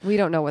party. We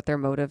don't know what their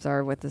motives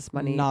are with this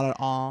money. Not at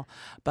all.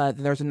 But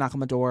there's a knock on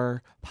the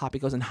door. Poppy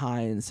goes and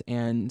hides,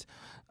 and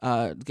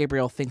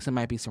Gabriel thinks it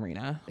might be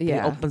Serena.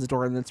 Yeah. He opens the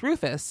door, and it's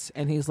Rufus.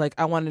 And he's like,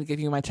 I wanted to give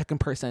you my check in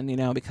person,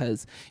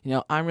 because,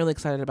 I'm really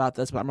excited about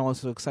this, but I'm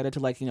also excited to,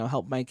 like,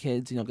 help my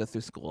kids, get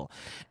through school.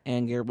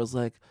 And Gabriel's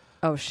like,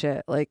 oh,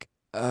 shit. Like,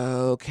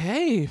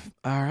 okay,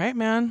 all right,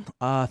 man.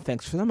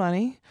 Thanks for the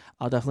money.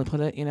 I'll definitely put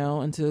it,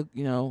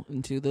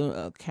 into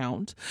the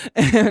account.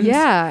 And,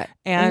 yeah,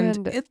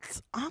 and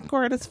it's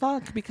awkward as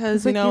fuck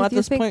because like at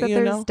this point,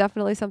 there's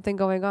definitely something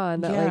going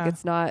on that like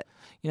it's not.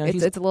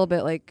 It's a little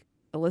bit like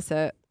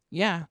illicit.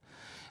 Yeah.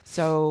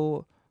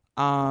 So,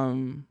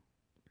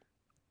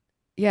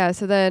 yeah.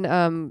 So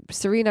then,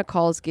 Serena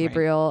calls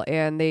Gabriel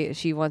and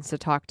she wants to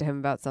talk to him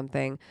about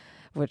something,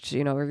 which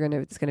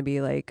it's gonna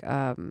be like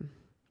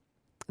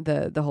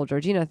the whole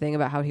Georgina thing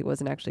about how he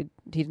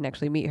didn't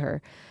actually meet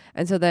her.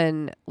 And so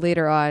then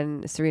later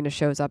on, Serena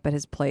shows up at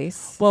his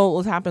place. Well,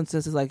 what happens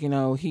is like,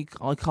 he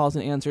calls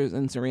and answers,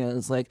 and Serena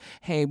is like,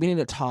 hey, we need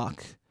to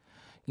talk,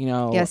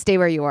 Yeah, stay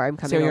where you are. I'm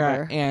coming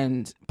over.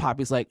 And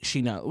Poppy's like,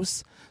 she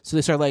knows. So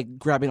they start like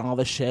grabbing all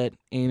the shit,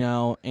 and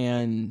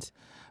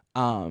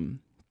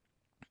grabbing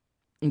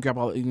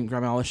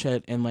all the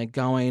shit and like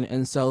going.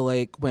 And so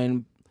like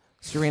when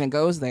Serena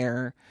goes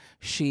there,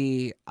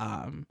 she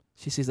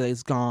sees that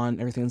he's gone,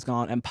 everything's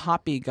gone, and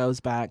Poppy goes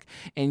back,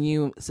 and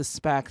you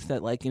suspect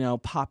that, like,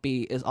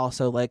 Poppy is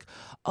also like,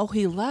 oh,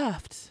 he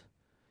left.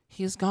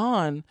 He's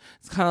gone.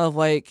 It's kind of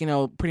like,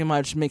 pretty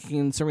much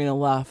making Serena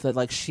laugh that,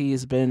 like,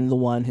 she's been the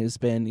one who's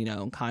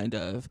been, kind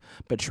of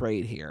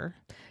betrayed here.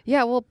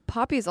 Yeah, well,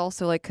 Poppy's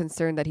also, like,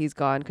 concerned that he's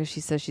gone because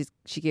she says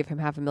she gave him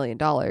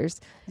 $500,000.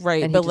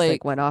 Right, and but, he just,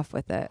 like, went off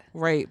with it.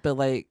 Right, but,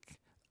 like,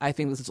 I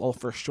think this is all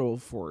for show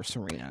for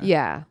Serena.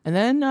 Yeah. And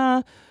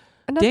then,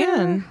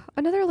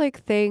 Another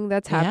like thing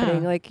that's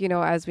happening, like,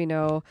 as we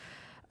know,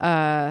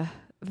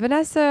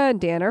 Vanessa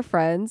and Dan are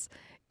friends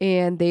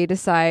and they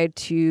decide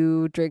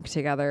to drink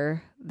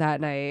together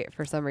that night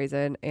for some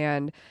reason.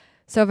 And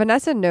so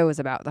Vanessa knows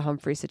about the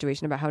Humphrey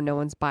situation, about how no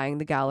one's buying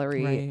the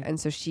gallery. Right. And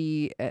so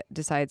she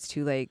decides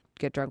to like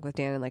get drunk with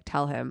Dan and like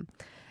tell him.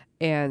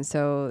 And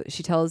so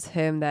she tells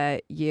him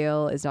that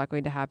Yale is not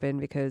going to happen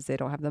because they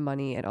don't have the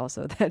money, and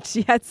also that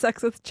she had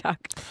sex with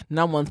Chuck.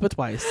 Not once, but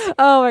twice.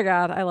 Oh my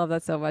God. I love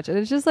that so much. And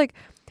it's just like,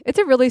 it's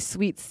a really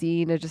sweet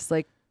scene of just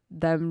like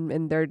them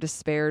in their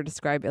despair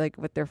describing like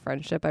with their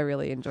friendship. I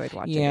really enjoyed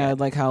watching it. Yeah,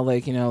 like how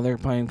like, they're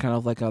playing kind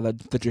of like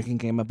the drinking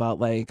game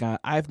about like,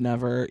 I've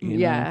never,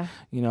 blah,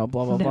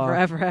 blah, blah.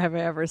 Never,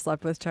 ever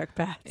slept with Chuck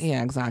Bass.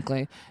 Yeah,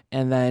 exactly.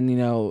 And then,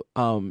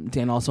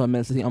 Dan also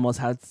admits that he almost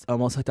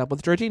hooked up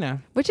with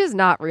Georgina. Which is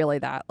not really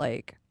that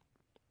like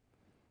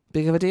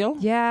big of a deal.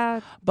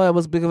 Yeah. But it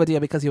was big of a deal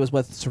because he was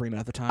with Serena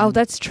at the time. Oh,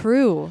 that's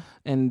true.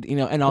 And, you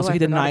know, and also I he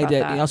forgot denied about it.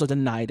 that. He also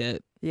denied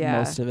it. Yeah.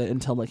 Most of it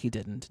until like he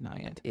didn't deny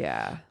it.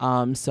 Yeah.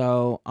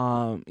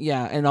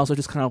 Yeah, and also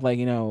just kind of like,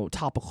 you know,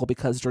 topical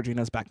because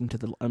Georgina's back into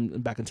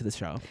the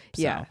show.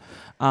 So, Yeah.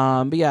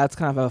 But yeah, it's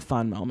kind of a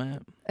fun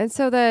moment. And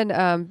so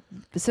then,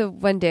 so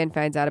when Dan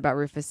finds out about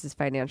Rufus's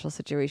financial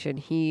situation,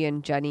 he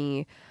and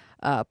Jenny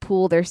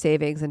pool their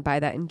savings and buy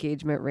that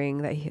engagement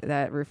ring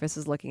that Rufus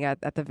is looking at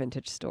the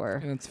vintage store.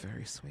 And it's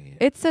very sweet.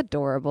 It's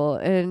adorable.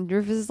 And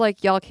Rufus is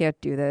like, y'all can't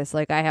do this.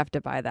 Like, I have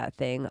to buy that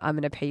thing. I'm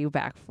going to pay you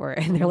back for it.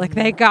 And they're like,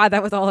 thank God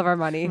that was all of our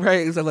money.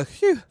 Right. So like,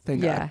 phew,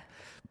 thank God.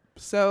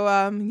 So,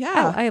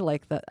 yeah. I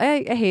like that.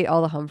 I hate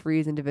all the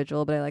Humphreys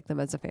individual, but I like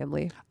them as a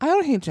family. I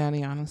don't hate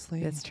Jenny,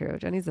 honestly. It's true.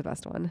 Jenny's the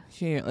best one.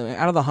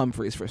 Out of the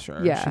Humphreys, for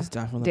sure. Yeah. She's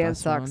definitely the Dan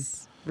best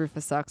sucks. one.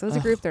 Rufus sucks. As a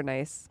group, they're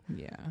nice.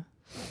 Yeah.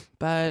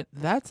 But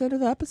that's it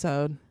of the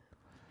episode.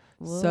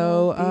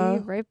 We'll be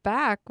right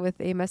back with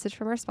a message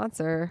from our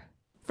sponsor.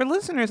 For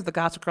listeners of the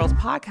Gossip Girls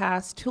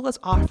podcast, Tula's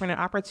offering an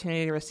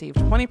opportunity to receive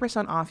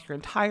 20% off your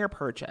entire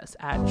purchase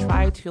at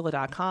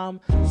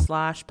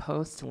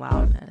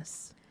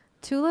trytula.com/postloudness.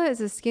 Tula is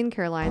a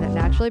skincare line that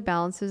naturally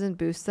balances and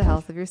boosts the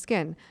health of your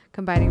skin,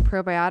 combining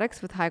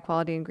probiotics with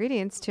high-quality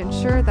ingredients to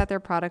ensure that their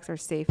products are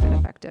safe and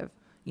effective.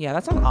 Yeah,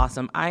 that sounds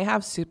awesome. I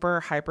have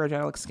super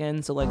hypergenic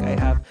skin, so like I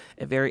have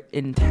a very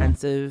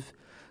intensive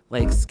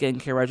like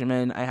skincare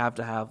regimen. I have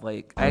to have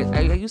like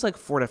I use like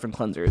 4 different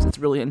cleansers. It's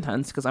really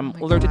intense because I'm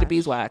allergic to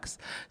beeswax.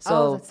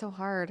 So that's so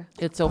hard.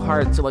 It's so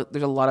hard. So like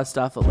there's a lot of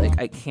stuff that like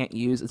I can't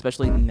use,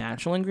 especially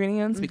natural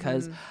ingredients,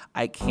 because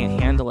I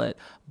can't handle it.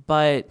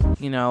 But,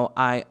 you know,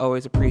 I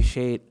always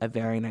appreciate a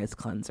very nice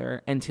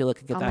cleanser, and Tula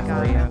could get that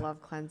for you. I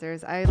love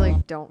cleansers. I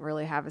like don't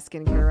really have a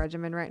skincare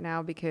regimen right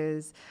now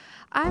because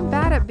I'm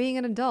bad at being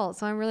an adult,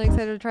 so I'm really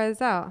excited to try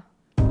this out.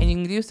 And you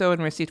can do so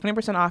and receive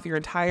 20% off your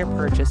entire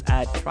purchase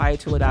at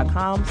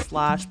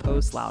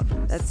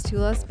trytula.com/postloudness. That's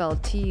Tula,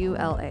 spelled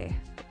Tula.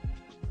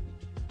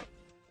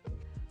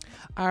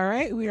 All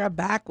right, we are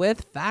back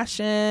with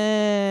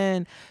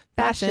fashion.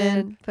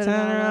 Fashion. Put it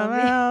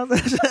on me.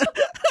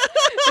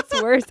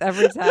 It's worse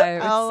every time.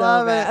 It's I so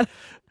love bad.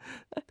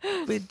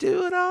 it. We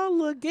do it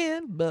all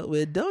again, but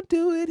we don't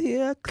do it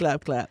here.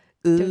 Clap, clap.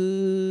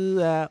 Ooh, Did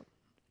you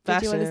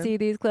want to see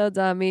these clothes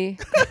on me?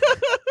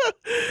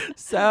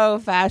 So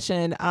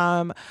fashion.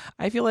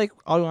 I feel like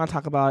all we want to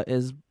talk about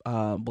is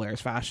Blair's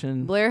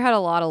fashion. Blair had a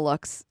lot of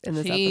looks in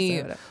this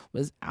episode.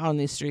 Was out on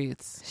these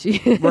streets. She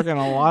working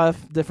a lot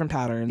of different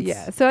patterns.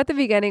 Yeah. So at the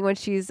beginning, when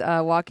she's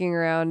walking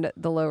around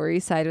the Lower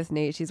East Side with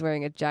Nate, she's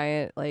wearing a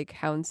giant like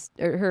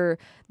the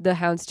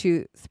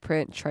houndstooth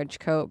print trench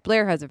coat.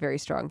 Blair has a very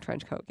strong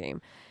trench coat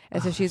game.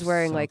 And so she's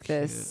wearing like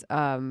cute. This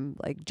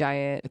like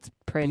giant, it's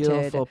printed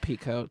beautiful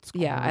peacoat.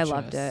 Yeah, I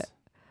loved it.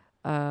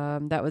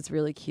 That was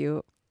really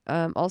cute.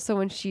 Also,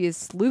 when she is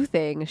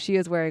sleuthing, she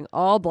is wearing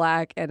all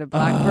black and a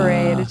black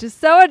beret. It's just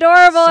so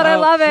adorable, and I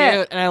love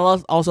it. And I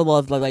also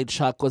love like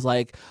Chuck was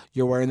like,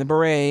 "You're wearing the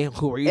beret.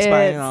 Who are you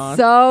spying on?"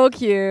 So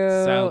cute,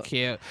 so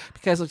cute.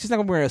 Because like, she's not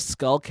gonna wear a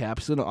skull cap.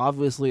 She's gonna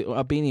obviously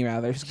a beanie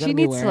rather. She's gonna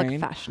be wearing to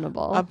look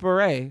fashionable. A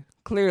beret,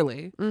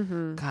 clearly.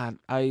 Mm-hmm. God,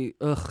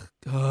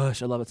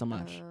 gosh, I love it so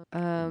much.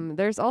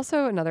 There's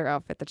also another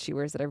outfit that she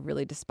wears that I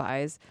really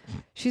despise.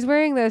 She's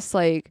wearing this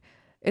like.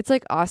 It's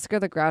like Oscar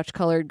the Grouch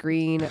colored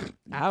green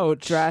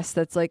dress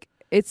that's like,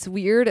 it's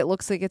weird. It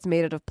looks like it's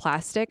made out of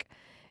plastic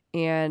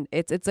and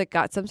it's like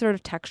got some sort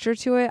of texture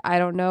to it. I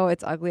don't know.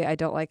 It's ugly. I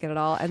don't like it at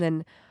all. And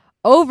then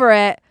over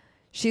it,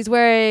 she's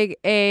wearing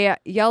a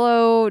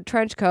yellow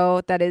trench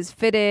coat that is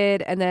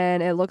fitted, and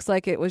then it looks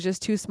like it was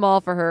just too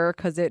small for her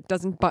because it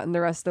doesn't button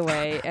the rest of the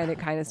way and it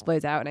kind of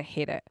splays out, and I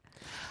hate it.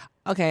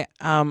 Okay,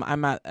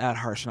 I'm not that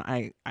harsh, and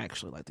I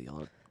actually like the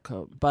yellow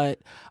coat, but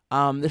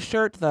the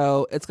shirt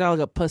though, it's got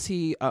like a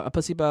pussy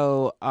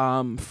bow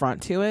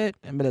front to it,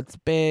 but it's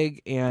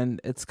big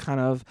and it's kind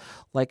of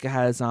like it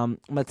has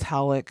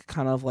metallic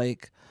kind of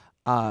like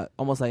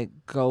almost like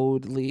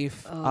gold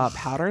leaf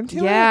pattern to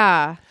it.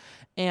 Yeah,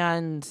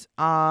 and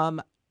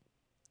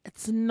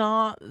it's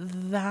not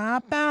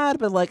that bad,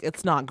 but like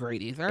it's not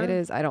great either. It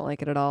is. I don't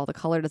like it at all. The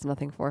color does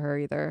nothing for her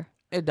either.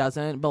 It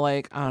doesn't, but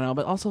like I don't know.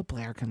 But also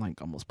Blair can like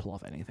almost pull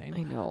off anything.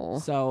 I know.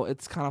 So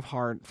it's kind of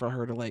hard for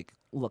her to like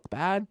look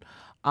bad.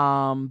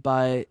 Yeah,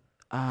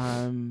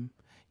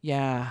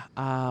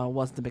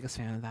 wasn't the biggest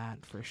fan of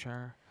that for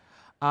sure.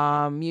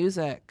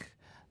 Music.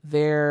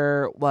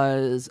 There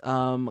was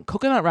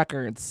Coconut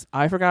Records.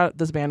 I forgot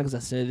this band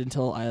existed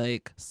until I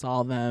like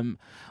saw them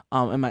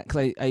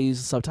because I use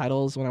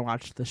subtitles when I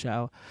watched the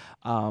show,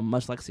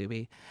 much like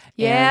Subi.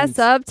 Yeah, and,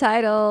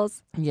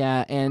 subtitles.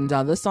 Yeah, and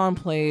this song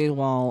played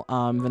while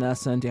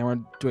Vanessa and Dan were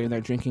doing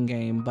their drinking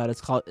game, but it's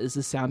called "Is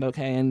This Sound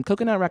Okay?" And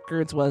Coconut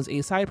Records was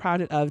a side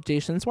project of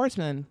Jason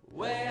Schwartzman.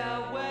 Way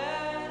out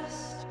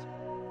west,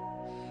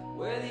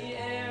 where the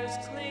air is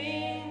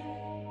clean,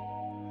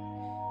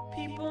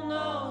 people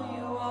know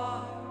you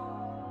are,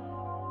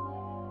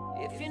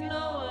 if you know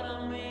what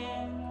I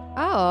mean.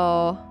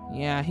 Oh.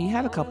 Yeah, he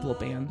had a couple of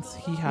bands.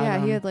 He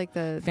had he had like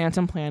the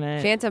Phantom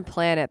Planet. Phantom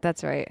Planet,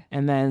 that's right.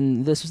 And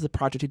then this was the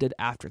project he did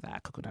after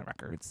that, Coconut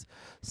Records.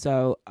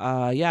 So,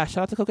 shout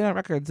out to Coconut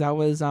Records. That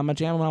was a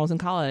jam when I was in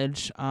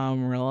college.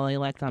 Really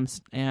liked them.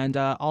 And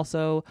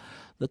also,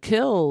 The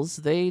Kills,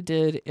 they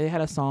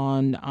had a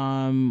song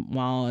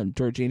while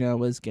Georgina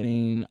was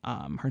getting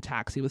her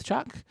taxi with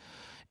Chuck.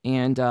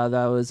 And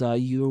that was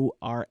You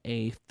Are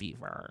a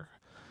Fever.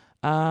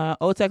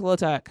 O-Tech,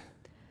 Low-Tech.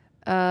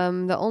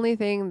 The only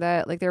thing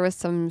that, like, there was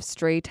some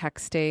stray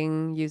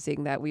texting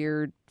using that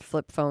weird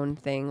flip phone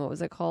thing. What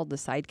was it called? The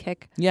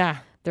Sidekick? Yeah.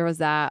 There was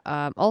that.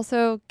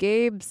 Also,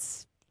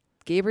 Gabriel's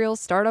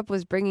startup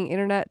was bringing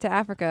internet to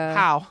Africa.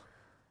 How?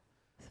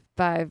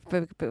 By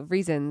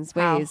reasons,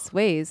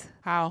 ways.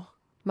 How?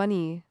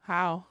 Money.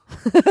 How?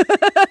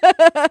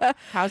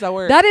 How's that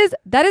work? That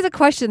is a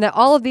question that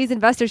all of these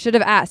investors should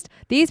have asked.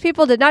 These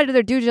people did not do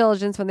their due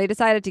diligence when they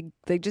decided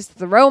to just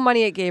throw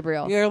money at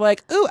Gabriel. You're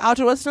like, ooh,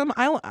 altruism.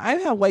 I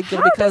have white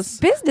guilt does because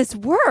business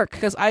work?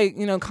 Because I,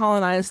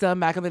 colonized them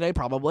back in the day,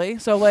 probably.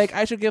 So like,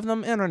 I should give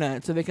them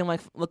internet so they can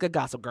like look at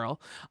Gossip Girl.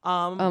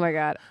 Oh my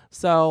god.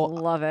 So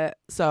love it.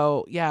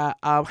 So yeah.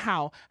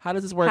 How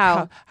does this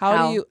work?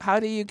 How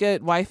do you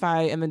get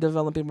Wi-Fi in the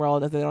developing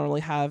world if they don't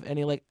really have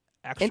any like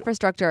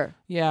infrastructure?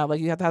 Yeah,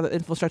 like you have to have the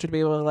infrastructure to be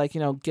able to like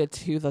get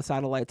to the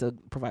satellite to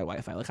provide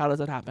Wi-Fi. Like how does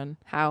that happen?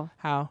 How?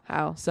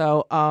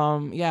 So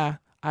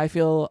I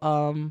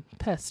feel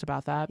pissed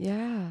about that.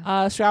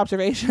 Yeah. Stray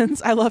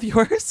observations. I love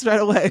yours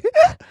right away.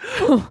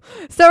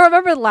 So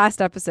remember the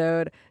last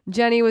episode,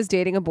 Jenny was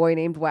dating a boy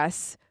named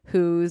Wes,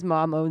 whose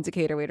mom owns a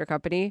cater waiter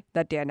company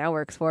that Dan now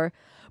works for.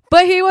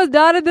 But he was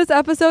not in this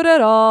episode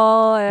at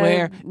all.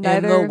 Where in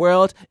the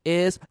world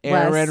is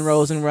Aaron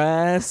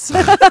Rosenrest?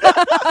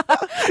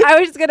 I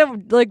was just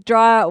gonna like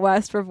draw out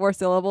West for 4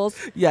 syllables.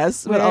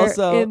 Yes, Where but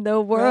also in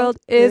the world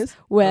is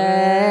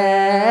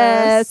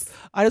West.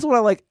 I just want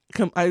to like.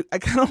 I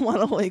kind of want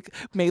to like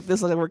make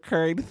this like a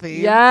recurring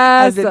theme.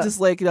 Yes. And then just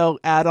like,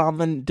 add on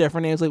the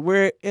different names. Like,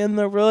 where in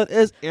the world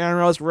is Aaron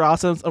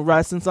Ross and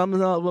something,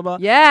 blah, blah, blah.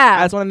 Yeah.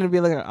 I just wanted it to be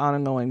like an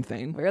ongoing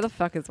thing. Where the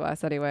fuck is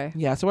Wes anyway?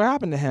 Yeah. So what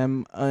happened to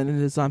him and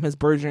his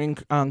burgeoning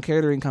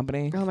catering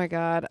company? Oh my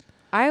God.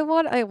 I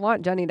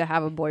want Jenny to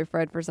have a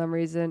boyfriend for some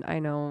reason. I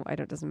know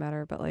it doesn't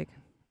matter, but like,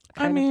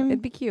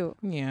 it'd be cute.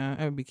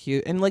 Yeah, it would be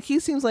cute. And like he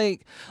seems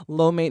like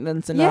low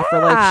maintenance enough for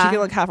like she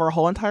can like have her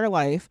whole entire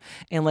life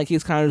and like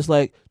he's kind of just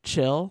like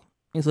chill.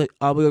 He's like,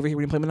 I'll be over here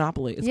when you play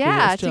Monopoly. It's cool,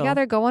 it's chill.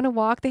 Together go on a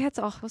walk. They had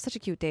it was such a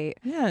cute date.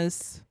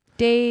 Yes.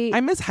 Date.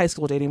 I miss high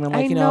school dating when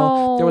like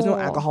there was no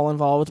alcohol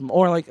involved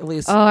or like at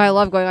least. Oh, I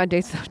love going on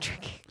dates without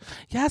drinking.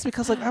 Yes,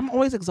 because like I'm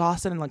always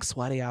exhausted and like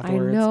sweaty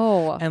afterwards. I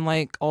know. And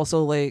like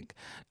also like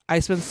I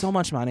spend so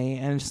much money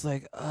and just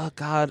like, oh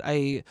God,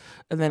 and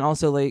then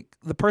also like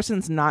the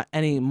person's not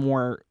any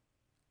more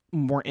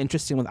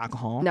interesting with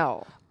alcohol.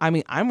 No. I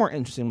mean, I'm more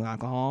interesting with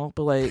alcohol,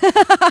 but like,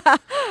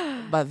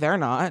 but they're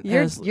not.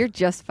 You're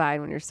just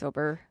fine when you're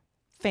sober.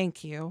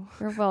 Thank you.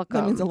 You're welcome.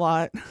 That means a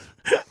lot.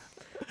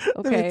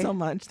 Okay. That means so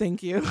much.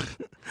 Thank you.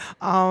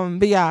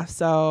 But yeah,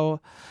 so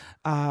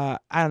I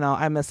don't know.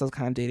 I miss those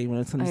kind of dating when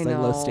it's like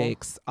low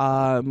stakes.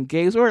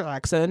 Gabe's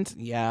accent.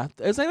 Yeah.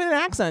 It's not even an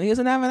accent. He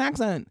doesn't have an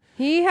accent.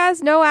 He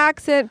has no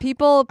accent.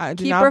 People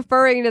keep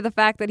referring to the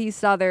fact that he's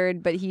Southern,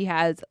 but he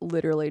has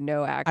literally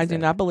no accent. I do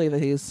not believe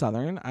that he's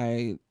Southern.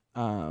 I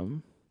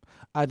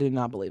do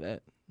not believe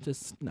it.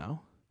 Just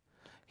no.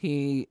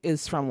 He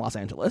is from Los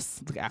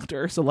Angeles, the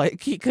actor. So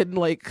like he couldn't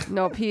like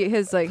like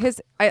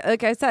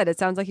I said, it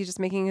sounds like he's just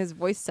making his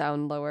voice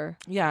sound lower.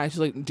 Yeah, it's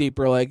like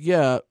deeper. Like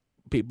yeah,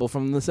 people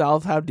from the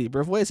South have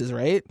deeper voices,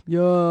 right?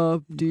 Yeah,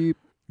 deep.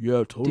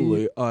 Yeah,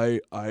 totally.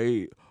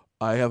 Deep.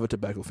 I have a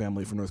tobacco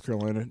family from North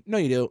Carolina. No,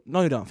 you do.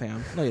 No, you don't,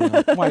 fam. No, you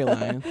don't. Why are you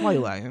lying? Why are you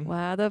lying?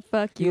 Why the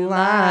fuck you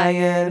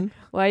lying?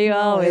 Why you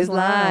always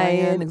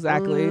lying?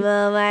 Exactly.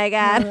 Oh my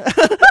God.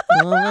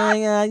 Oh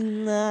my God,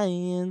 you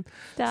lying.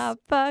 Stop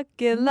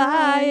fucking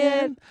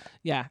lying.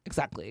 Yeah,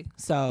 exactly.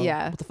 So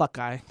yeah. What the fuck,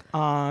 guy?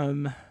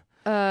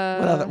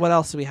 What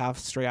else do we have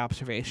stray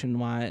observation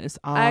wise?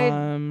 I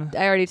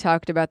already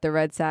talked about the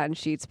red satin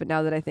sheets, but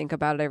now that I think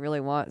about it, I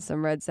really want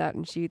some red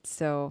satin sheets.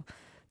 So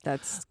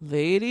that's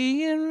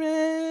Lady in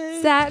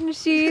Red satin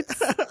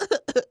sheets.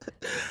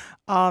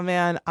 Oh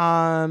man.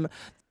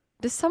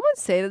 Does someone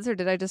say this or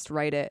did I just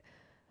write it?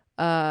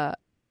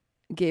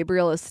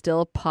 Gabriel is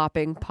still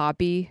popping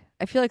Poppy.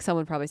 I feel like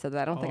someone probably said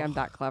that. I don't think I'm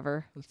that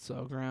clever. That's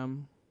so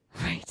grim.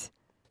 Right.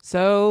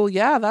 So,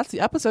 yeah, that's the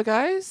episode,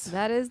 guys.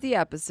 That is the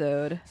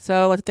episode.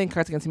 So, I'd like to thank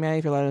Cards Against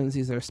Humanity for letting us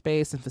use their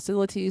space and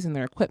facilities and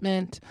their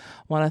equipment.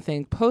 Want to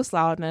thank Post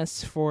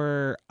Loudness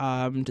for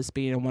just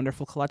being a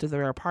wonderful collective that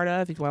we're a part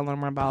of. If you want to learn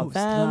more about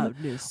them,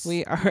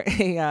 we are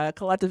a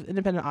collective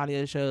independent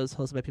audio shows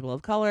hosted by people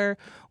of color,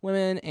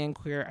 women, and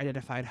queer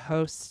identified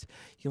hosts.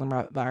 You can learn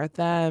more about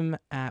them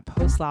at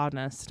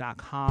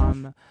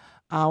postloudness.com.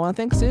 I want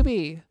to thank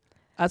Subi,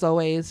 as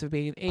always, for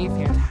being a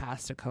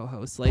fantastic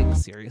co-host. Like,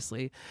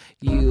 seriously,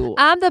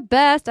 I'm the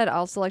best. I'd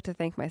also like to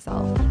thank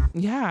myself.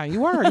 Yeah,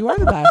 you are. You are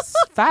the best.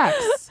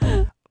 Facts.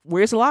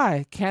 Where's the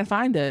lie? Can't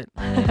find it.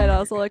 I'd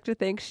also like to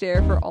thank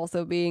Cher for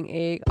also being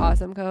a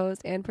awesome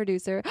co-host and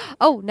producer.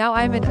 Oh, now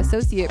I'm an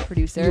associate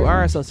producer. You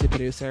are associate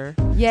producer.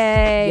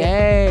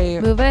 Yay.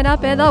 Moving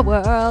up in the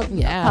world.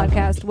 Yeah.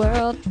 Podcast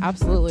world.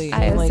 Absolutely.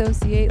 I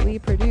associately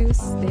produce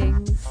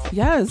things.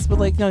 Yes, but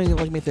like, no, you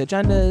like make the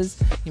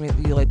agendas.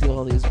 You like do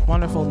all these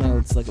wonderful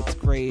notes. Like, it's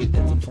great.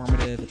 It's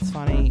informative. It's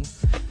funny.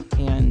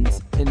 And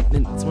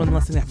it's one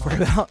less thing to have to worry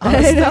about.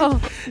 Honestly. I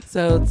know.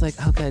 So it's like,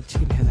 oh, good. She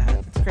can hear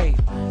that. It's great.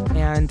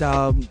 And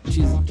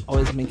she's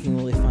always making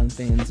really fun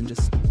things and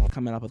just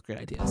coming up with great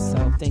ideas.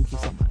 So thank you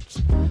so much.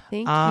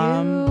 Thank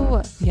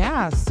you.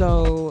 Yeah.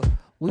 So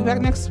we'll be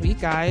back next week,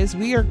 guys.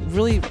 We are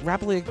really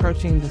rapidly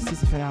approaching the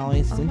season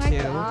finale, season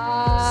 2.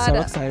 God. So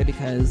excited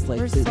because like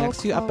the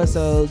next few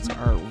episodes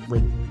are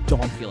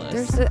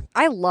ridiculous.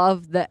 I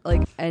love the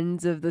like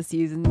ends of the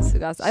seasons.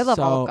 I love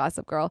all of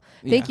Gossip Girl.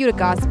 Thank you to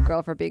Gossip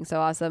Girl for being so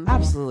awesome.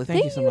 Absolutely.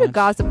 Thank you so much. to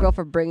Gossip Girl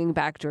for bringing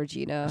back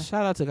Georgina.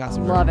 Shout out to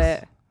Gossip Girl. Love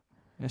it.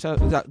 Yeah,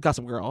 shout out to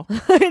Gossip Girl.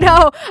 I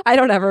know. I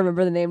don't ever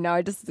remember the name now.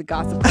 I just the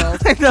Gossip Girl.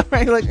 I know,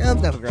 right? Like, it's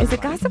Gossip Girl. Is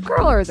it Gossip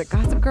Girl or is it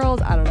Gossip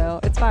Girls? I don't know.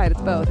 It's fine.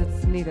 It's both.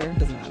 It's neither.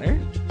 Doesn't matter.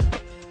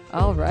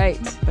 All right.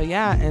 But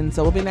yeah, and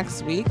so we'll be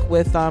next week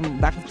with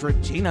back with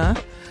Georgina.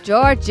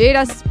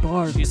 Georgina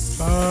Sparks. She's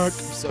back. I'm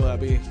so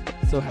happy.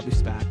 So happy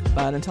she's back.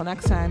 But until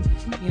next time,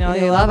 you know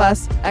you love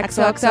us.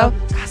 XOXO.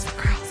 Gossip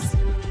Girl.